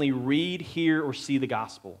accidentally read, hear, or see the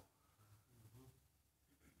gospel.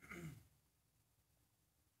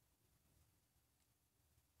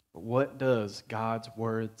 But what does God's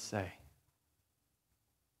word say?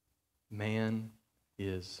 Man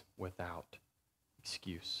is without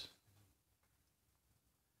excuse.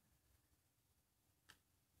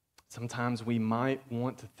 Sometimes we might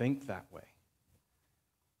want to think that way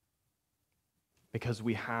because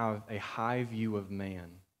we have a high view of man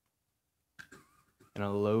and a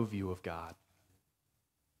low view of God.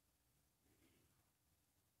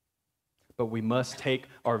 But we must take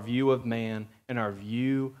our view of man and our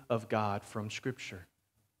view of God from Scripture.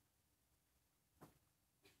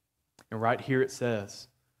 And right here it says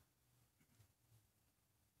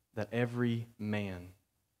that every man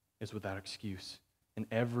is without excuse, and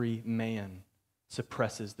every man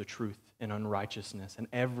suppresses the truth in unrighteousness, and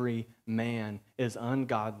every man is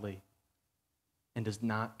ungodly and does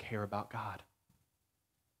not care about God.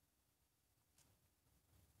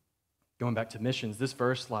 Going back to missions, this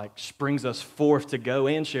verse springs us forth to go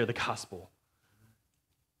and share the gospel.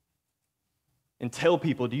 And tell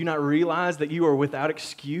people, do you not realize that you are without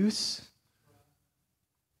excuse?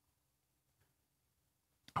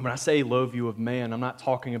 When I say low view of man, I'm not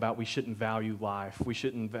talking about we shouldn't value life. We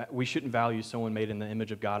shouldn't value someone made in the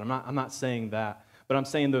image of God. I'm not saying that. But I'm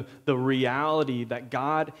saying the reality that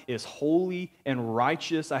God is holy and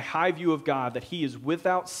righteous, a high view of God, that He is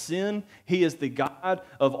without sin, He is the God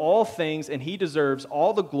of all things, and He deserves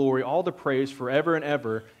all the glory, all the praise forever and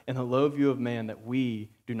ever, and the low view of man that we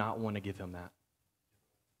do not want to give Him that.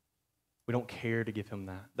 We don't care to give Him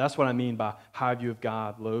that. That's what I mean by high view of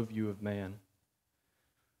God, low view of man.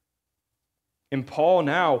 And Paul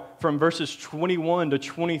now, from verses 21 to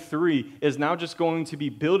 23, is now just going to be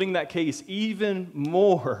building that case even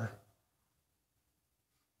more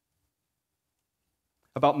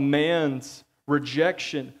about man's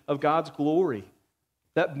rejection of God's glory.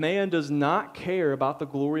 That man does not care about the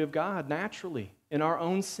glory of God naturally in our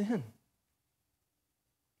own sin.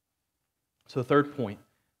 So the third point,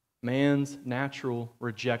 man's natural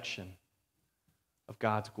rejection of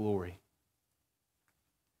God's glory.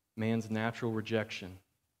 Man's natural rejection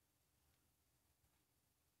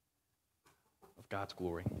of God's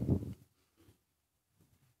glory.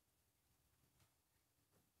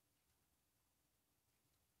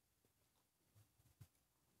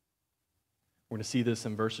 We're going to see this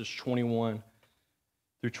in verses 21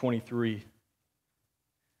 through 23.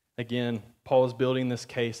 Again, Paul is building this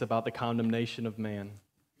case about the condemnation of man,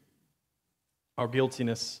 our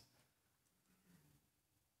guiltiness.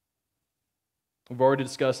 We've already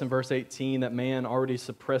discussed in verse 18 that man already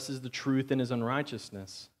suppresses the truth in his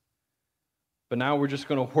unrighteousness. But now we're just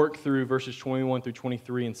going to work through verses 21 through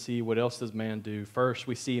 23 and see what else does man do. First,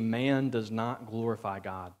 we see man does not glorify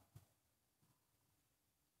God.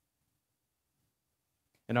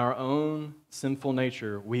 In our own sinful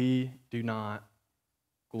nature, we do not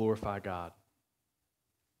glorify God.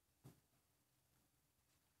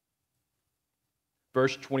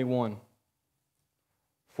 Verse 21.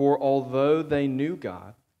 For although they knew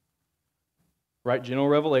God, right, general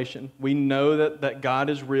revelation, we know that God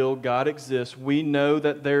is real, God exists, we know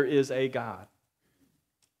that there is a God.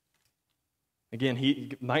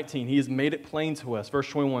 Again, 19, he has made it plain to us. Verse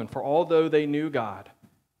 21, for although they knew God,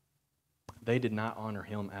 they did not honor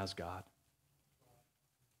him as God.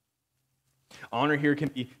 Honor here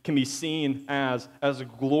can be seen as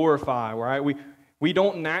glorify, right? We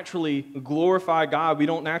don't naturally glorify God. We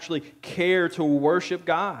don't naturally care to worship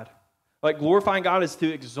God. Like glorifying God is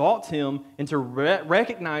to exalt him and to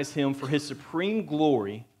recognize him for his supreme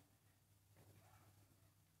glory.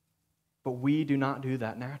 But we do not do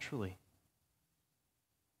that naturally.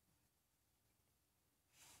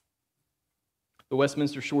 The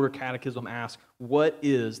Westminster Shorter Catechism asks, what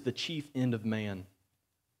is the chief end of man?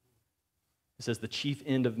 It says the chief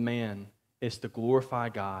end of man is to glorify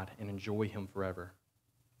God and enjoy him forever.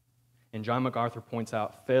 And John MacArthur points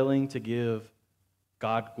out, failing to give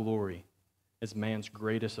God glory is man's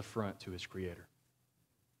greatest affront to his Creator.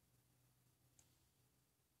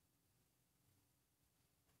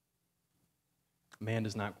 Man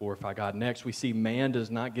does not glorify God. Next, we see man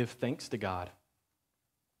does not give thanks to God.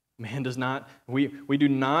 Man does not, we do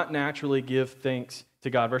not naturally give thanks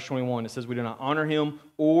to God. Verse 21, it says we do not honor him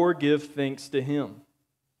or give thanks to him.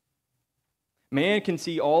 Man can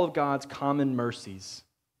see all of God's common mercies,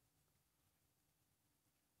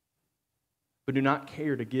 but do not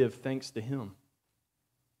care to give thanks to him.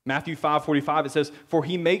 Matthew 5:45, it says, for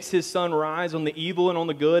he makes his sun rise on the evil and on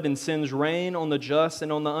the good and sends rain on the just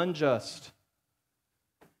and on the unjust.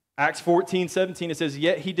 Acts 14:17, it says,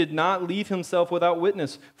 yet he did not leave himself without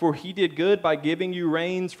witness, for he did good by giving you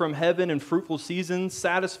rains from heaven and fruitful seasons,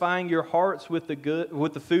 satisfying your hearts with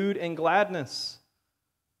the food and gladness.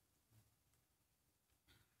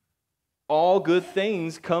 All good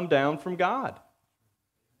things come down from God.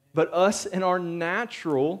 But us in our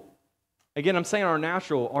natural, again, I'm saying our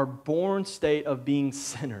natural, our born state of being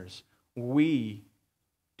sinners, we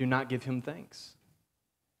do not give him thanks.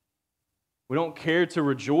 We don't care to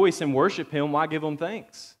rejoice and worship him. Why give him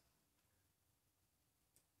thanks?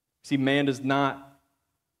 See, man does not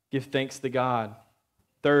give thanks to God.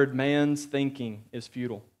 Third, man's thinking is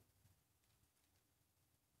futile.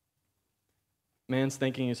 Man's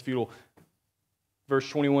thinking is futile. Verse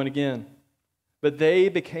 21 again. But they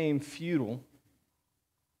became futile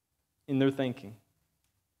in their thinking.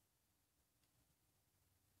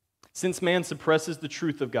 Since man suppresses the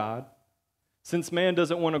truth of God, since man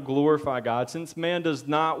doesn't want to glorify God, since man does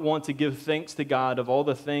not want to give thanks to God of all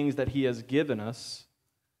the things that he has given us,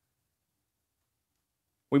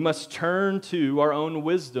 we must turn to our own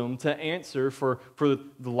wisdom to answer for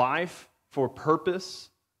life, for purpose.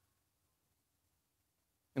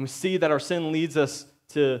 And we see that our sin leads us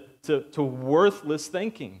to worthless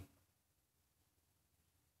thinking.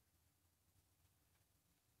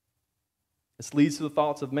 This leads to the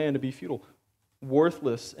thoughts of man to be futile,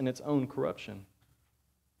 worthless in its own corruption.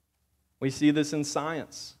 We see this in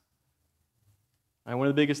science. And one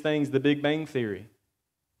of the biggest things, the Big Bang Theory.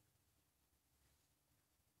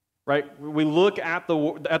 Right? We look at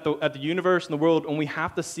the universe and the world, and we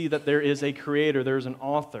have to see that there is a creator, there is an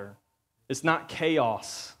author. It's not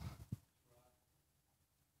chaos.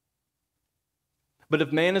 But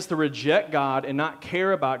if man is to reject God and not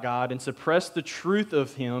care about God and suppress the truth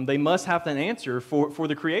of him, they must have an answer for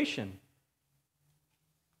the creation.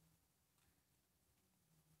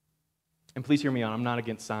 And please hear me out, I'm not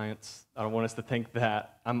against science. I don't want us to think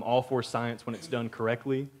that. I'm all for science when it's done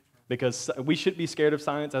correctly, because we shouldn't be scared of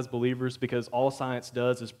science as believers, because all science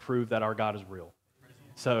does is prove that our God is real.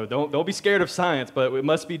 So don't be scared of science, but it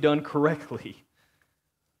must be done correctly.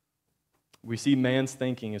 We see man's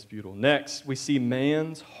thinking is futile. Next, we see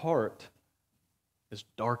man's heart is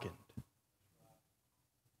darkened.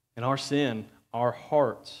 In our sin, our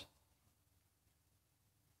hearts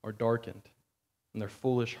are darkened. And their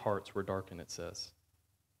foolish hearts were darkened, it says.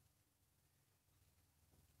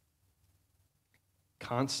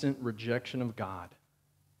 Constant rejection of God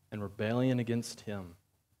and rebellion against him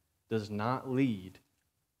does not lead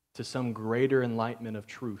to some greater enlightenment of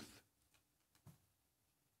truth.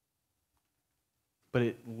 But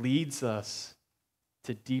it leads us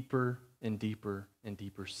to deeper and deeper and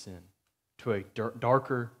deeper sin, to a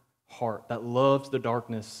darker heart that loves the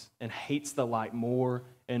darkness and hates the light more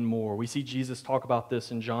and more. We see Jesus talk about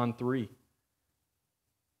this in John 3.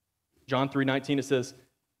 John 3:19, it says,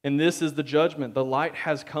 and this is the judgment. The light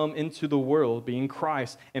has come into the world, being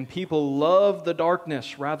Christ, and people love the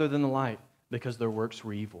darkness rather than the light because their works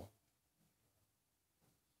were evil.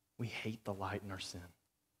 We hate the light in our sin.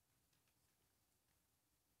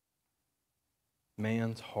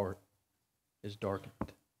 Man's heart is darkened.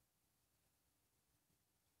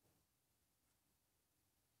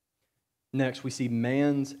 Next, we see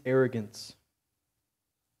man's arrogance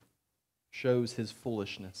shows his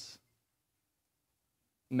foolishness.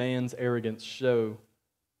 man's arrogance shows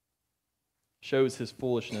his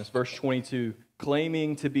foolishness. Verse 22,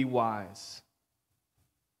 claiming to be wise,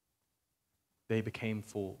 they became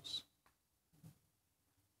fools.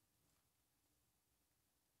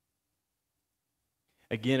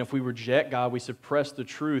 Again, if we reject God, we suppress the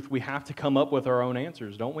truth, we have to come up with our own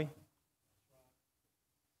answers, don't we?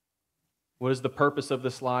 What is the purpose of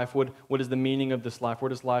this life? What is the meaning of this life? Where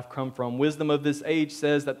does life come from? Wisdom of this age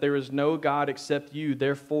says that there is no God except you.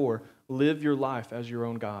 Therefore, live your life as your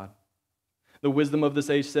own God. The wisdom of this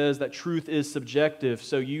age says that truth is subjective,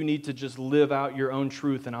 so you need to just live out your own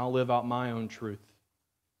truth, and I'll live out my own truth.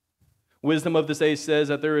 Wisdom of this age says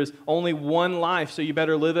that there is only one life, so you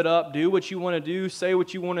better live it up, do what you want to do, say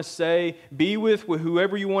what you want to say, be with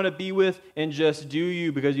whoever you want to be with, and just do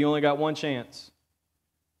you because you only got one chance.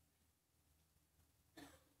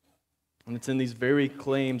 And it's in these very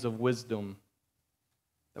claims of wisdom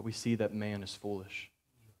that we see that man is foolish.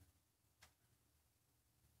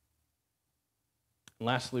 And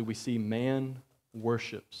lastly, we see man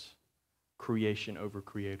worships creation over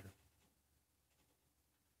creator.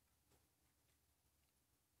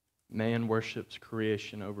 Man worships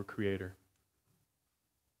creation over creator.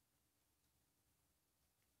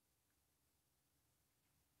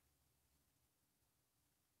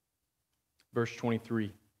 Verse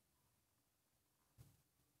 23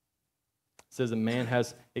 says a man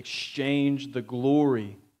has exchanged the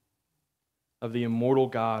glory of the immortal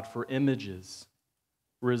God for images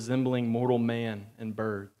resembling mortal man and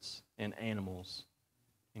birds and animals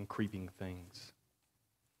and creeping things.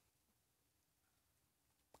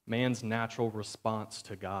 Man's natural response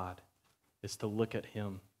to God is to look at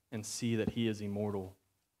him and see that he is immortal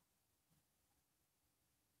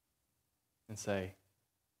and say,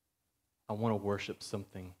 I want to worship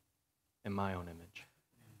something in my own image.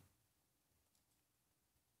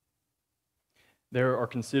 There are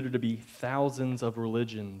considered to be thousands of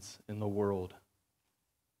religions in the world.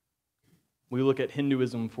 We look at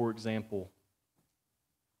Hinduism, for example.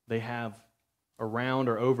 They have around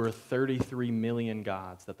or over 33 million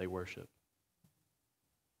gods that they worship.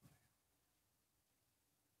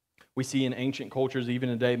 We see in ancient cultures, even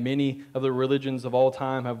today, many of the religions of all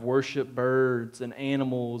time have worshiped birds and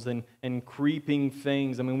animals and creeping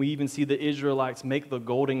things. I mean, we even see the Israelites make the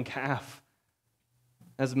golden calf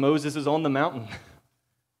as Moses is on the mountain.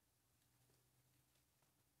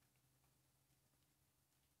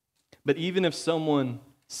 But even if someone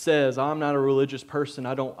says, I'm not a religious person,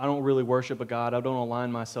 I don't really worship a God, I don't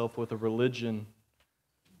align myself with a religion,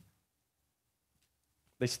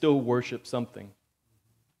 they still worship something.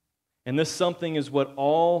 And this something is what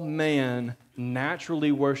all man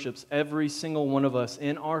naturally worships. Every single one of us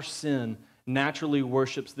in our sin naturally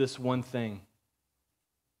worships this one thing: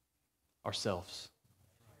 ourselves.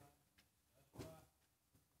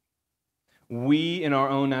 We, in our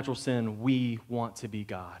own natural sin, we want to be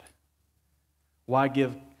God. Why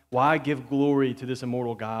give glory to this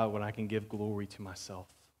immortal God when I can give glory to myself?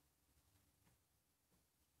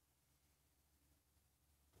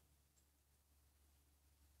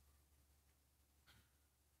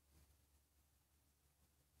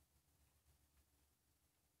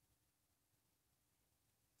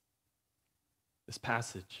 This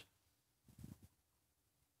passage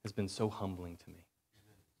has been so humbling to me.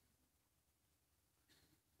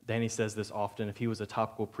 Danny says this often. If he was a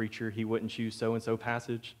topical preacher, he wouldn't choose so-and-so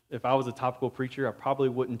passage. If I was a topical preacher, I probably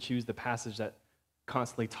wouldn't choose the passage that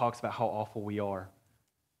constantly talks about how awful we are.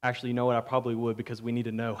 Actually, you know what? I probably would, because we need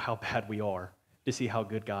to know how bad we are to see how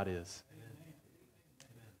good God is.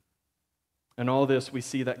 In all this, we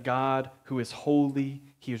see that God, who is holy,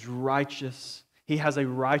 He is righteous. He has a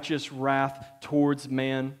righteous wrath towards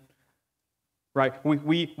man. Right?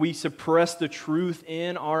 We suppress the truth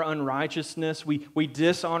in our unrighteousness. We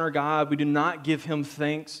dishonor God. We do not give Him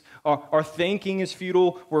thanks. Our thinking is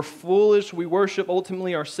futile. We're foolish. We worship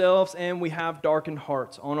ultimately ourselves, and we have darkened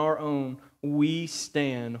hearts. On our own, we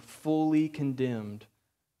stand fully condemned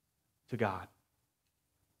to God.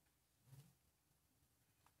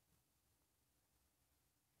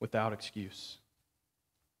 Without excuse.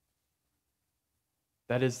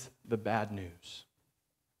 That is the bad news.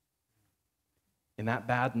 And that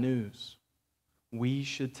bad news, we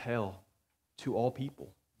should tell to all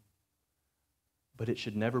people. But it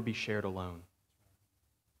should never be shared alone.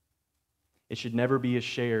 It should never be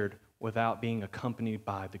shared without being accompanied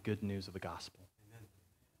by the good news of the gospel. Amen.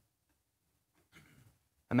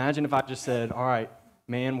 Imagine if I just said, all right,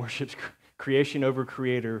 man worships creation over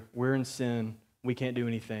creator. We're in sin. We can't do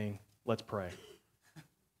anything. Let's pray.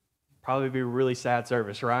 Probably be a really sad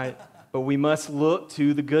service, right? But we must look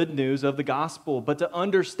to the good news of the gospel. But to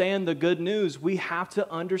understand the good news, we have to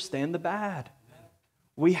understand the bad.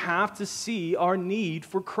 We have to see our need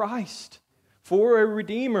for Christ, for a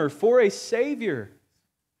Redeemer, for a Savior.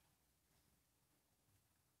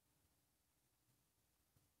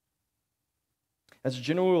 As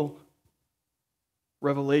general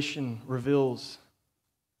revelation reveals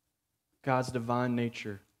God's divine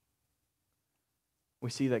nature, we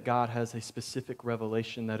see that God has a specific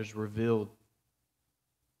revelation that is revealed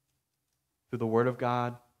through the Word of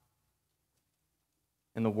God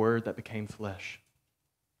and the Word that became flesh,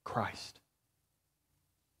 Christ.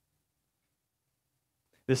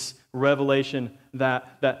 This revelation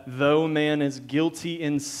that though man is guilty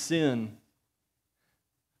in sin,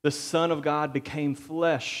 the Son of God became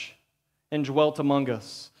flesh and dwelt among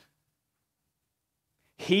us.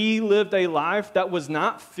 He lived a life that was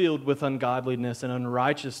not filled with ungodliness and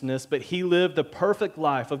unrighteousness, but he lived a perfect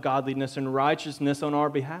life of godliness and righteousness on our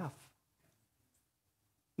behalf.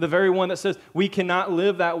 The very one that says we cannot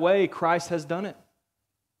live that way, Christ has done it.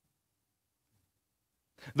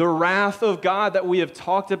 The wrath of God that we have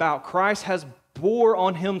talked about, Christ has bore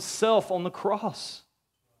on himself on the cross.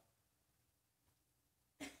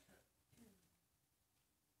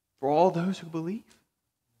 For all those who believe.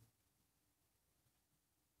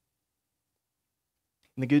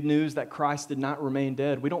 And the good news that Christ did not remain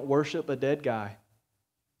dead. We don't worship a dead guy.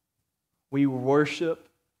 We worship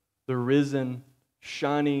the risen,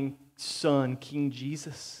 shining Son, King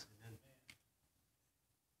Jesus.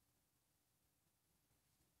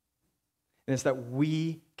 And it's that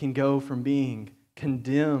we can go from being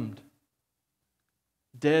condemned,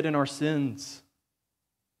 dead in our sins,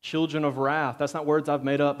 children of wrath. That's not words I've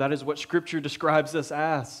made up. That is what Scripture describes us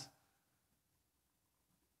as.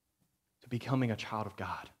 To becoming a child of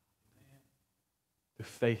God through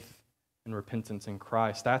faith and repentance in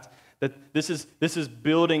Christ. This is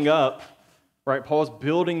building up, right? Paul's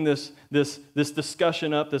building this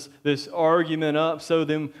discussion up, this argument up. So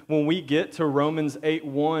then when we get to Romans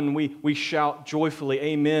 8:1, we shout joyfully,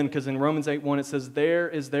 amen, because in Romans 8:1 it says, there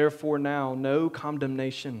is therefore now no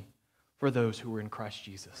condemnation for those who are in Christ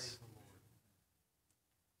Jesus.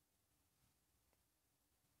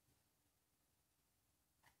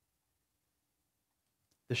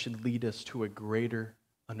 This should lead us to a greater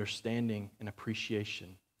understanding and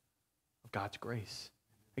appreciation of God's grace.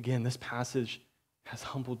 Again, this passage has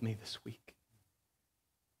humbled me this week.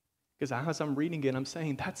 Because as I'm reading it, I'm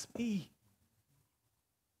saying, that's me.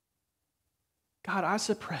 God, I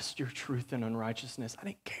suppressed your truth and unrighteousness. I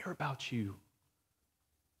didn't care about you.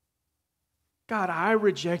 God, I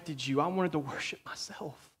rejected you. I wanted to worship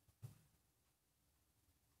myself.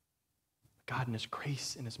 God, in his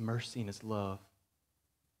grace and his mercy and his love,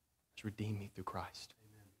 has redeemed me through Christ.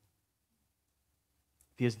 Amen.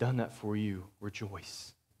 If he has done that for you,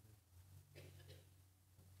 rejoice.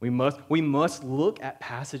 We must look at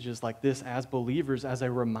passages like this as believers as a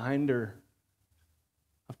reminder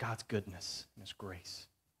of God's goodness and his grace.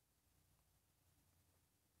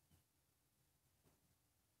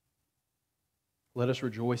 Let us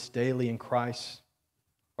rejoice daily in Christ,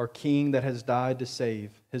 our King that has died to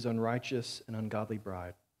save his unrighteous and ungodly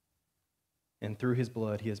bride. And through his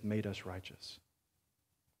blood, he has made us righteous.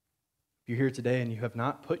 If you're here today and you have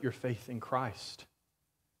not put your faith in Christ,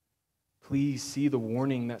 please see the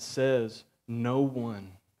warning that says no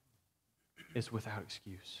one is without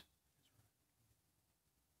excuse.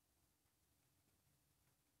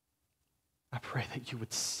 I pray that you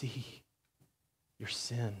would see your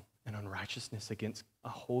sin and unrighteousness against a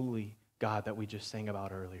holy God that we just sang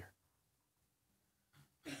about earlier.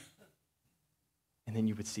 And then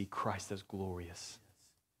you would see Christ as glorious.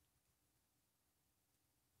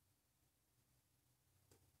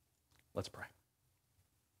 Let's pray.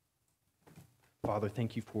 Father,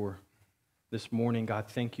 thank you for this morning. God,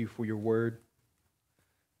 thank you for your word.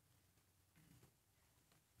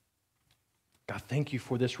 God, thank you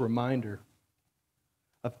for this reminder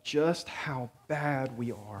of just how bad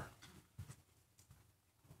we are.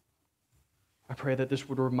 I pray that this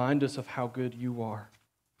would remind us of how good you are.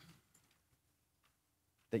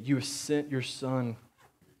 That you have sent your Son,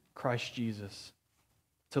 Christ Jesus,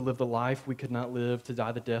 to live the life we could not live, to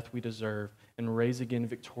die the death we deserve, and raise again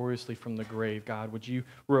victoriously from the grave. God, would you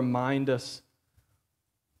remind us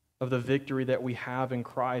of the victory that we have in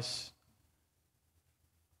Christ?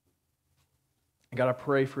 And God, I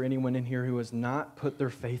pray for anyone in here who has not put their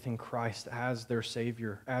faith in Christ as their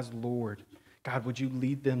Savior, as Lord. God, would you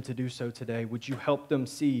lead them to do so today? Would you help them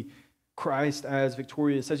see Christ as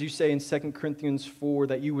victorious? As you say in 2 Corinthians 4,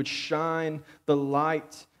 that you would shine the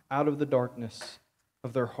light out of the darkness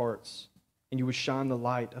of their hearts and you would shine the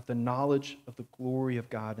light of the knowledge of the glory of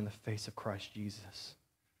God in the face of Christ Jesus.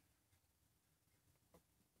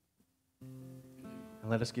 And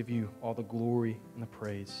let us give you all the glory and the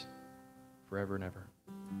praise forever and ever.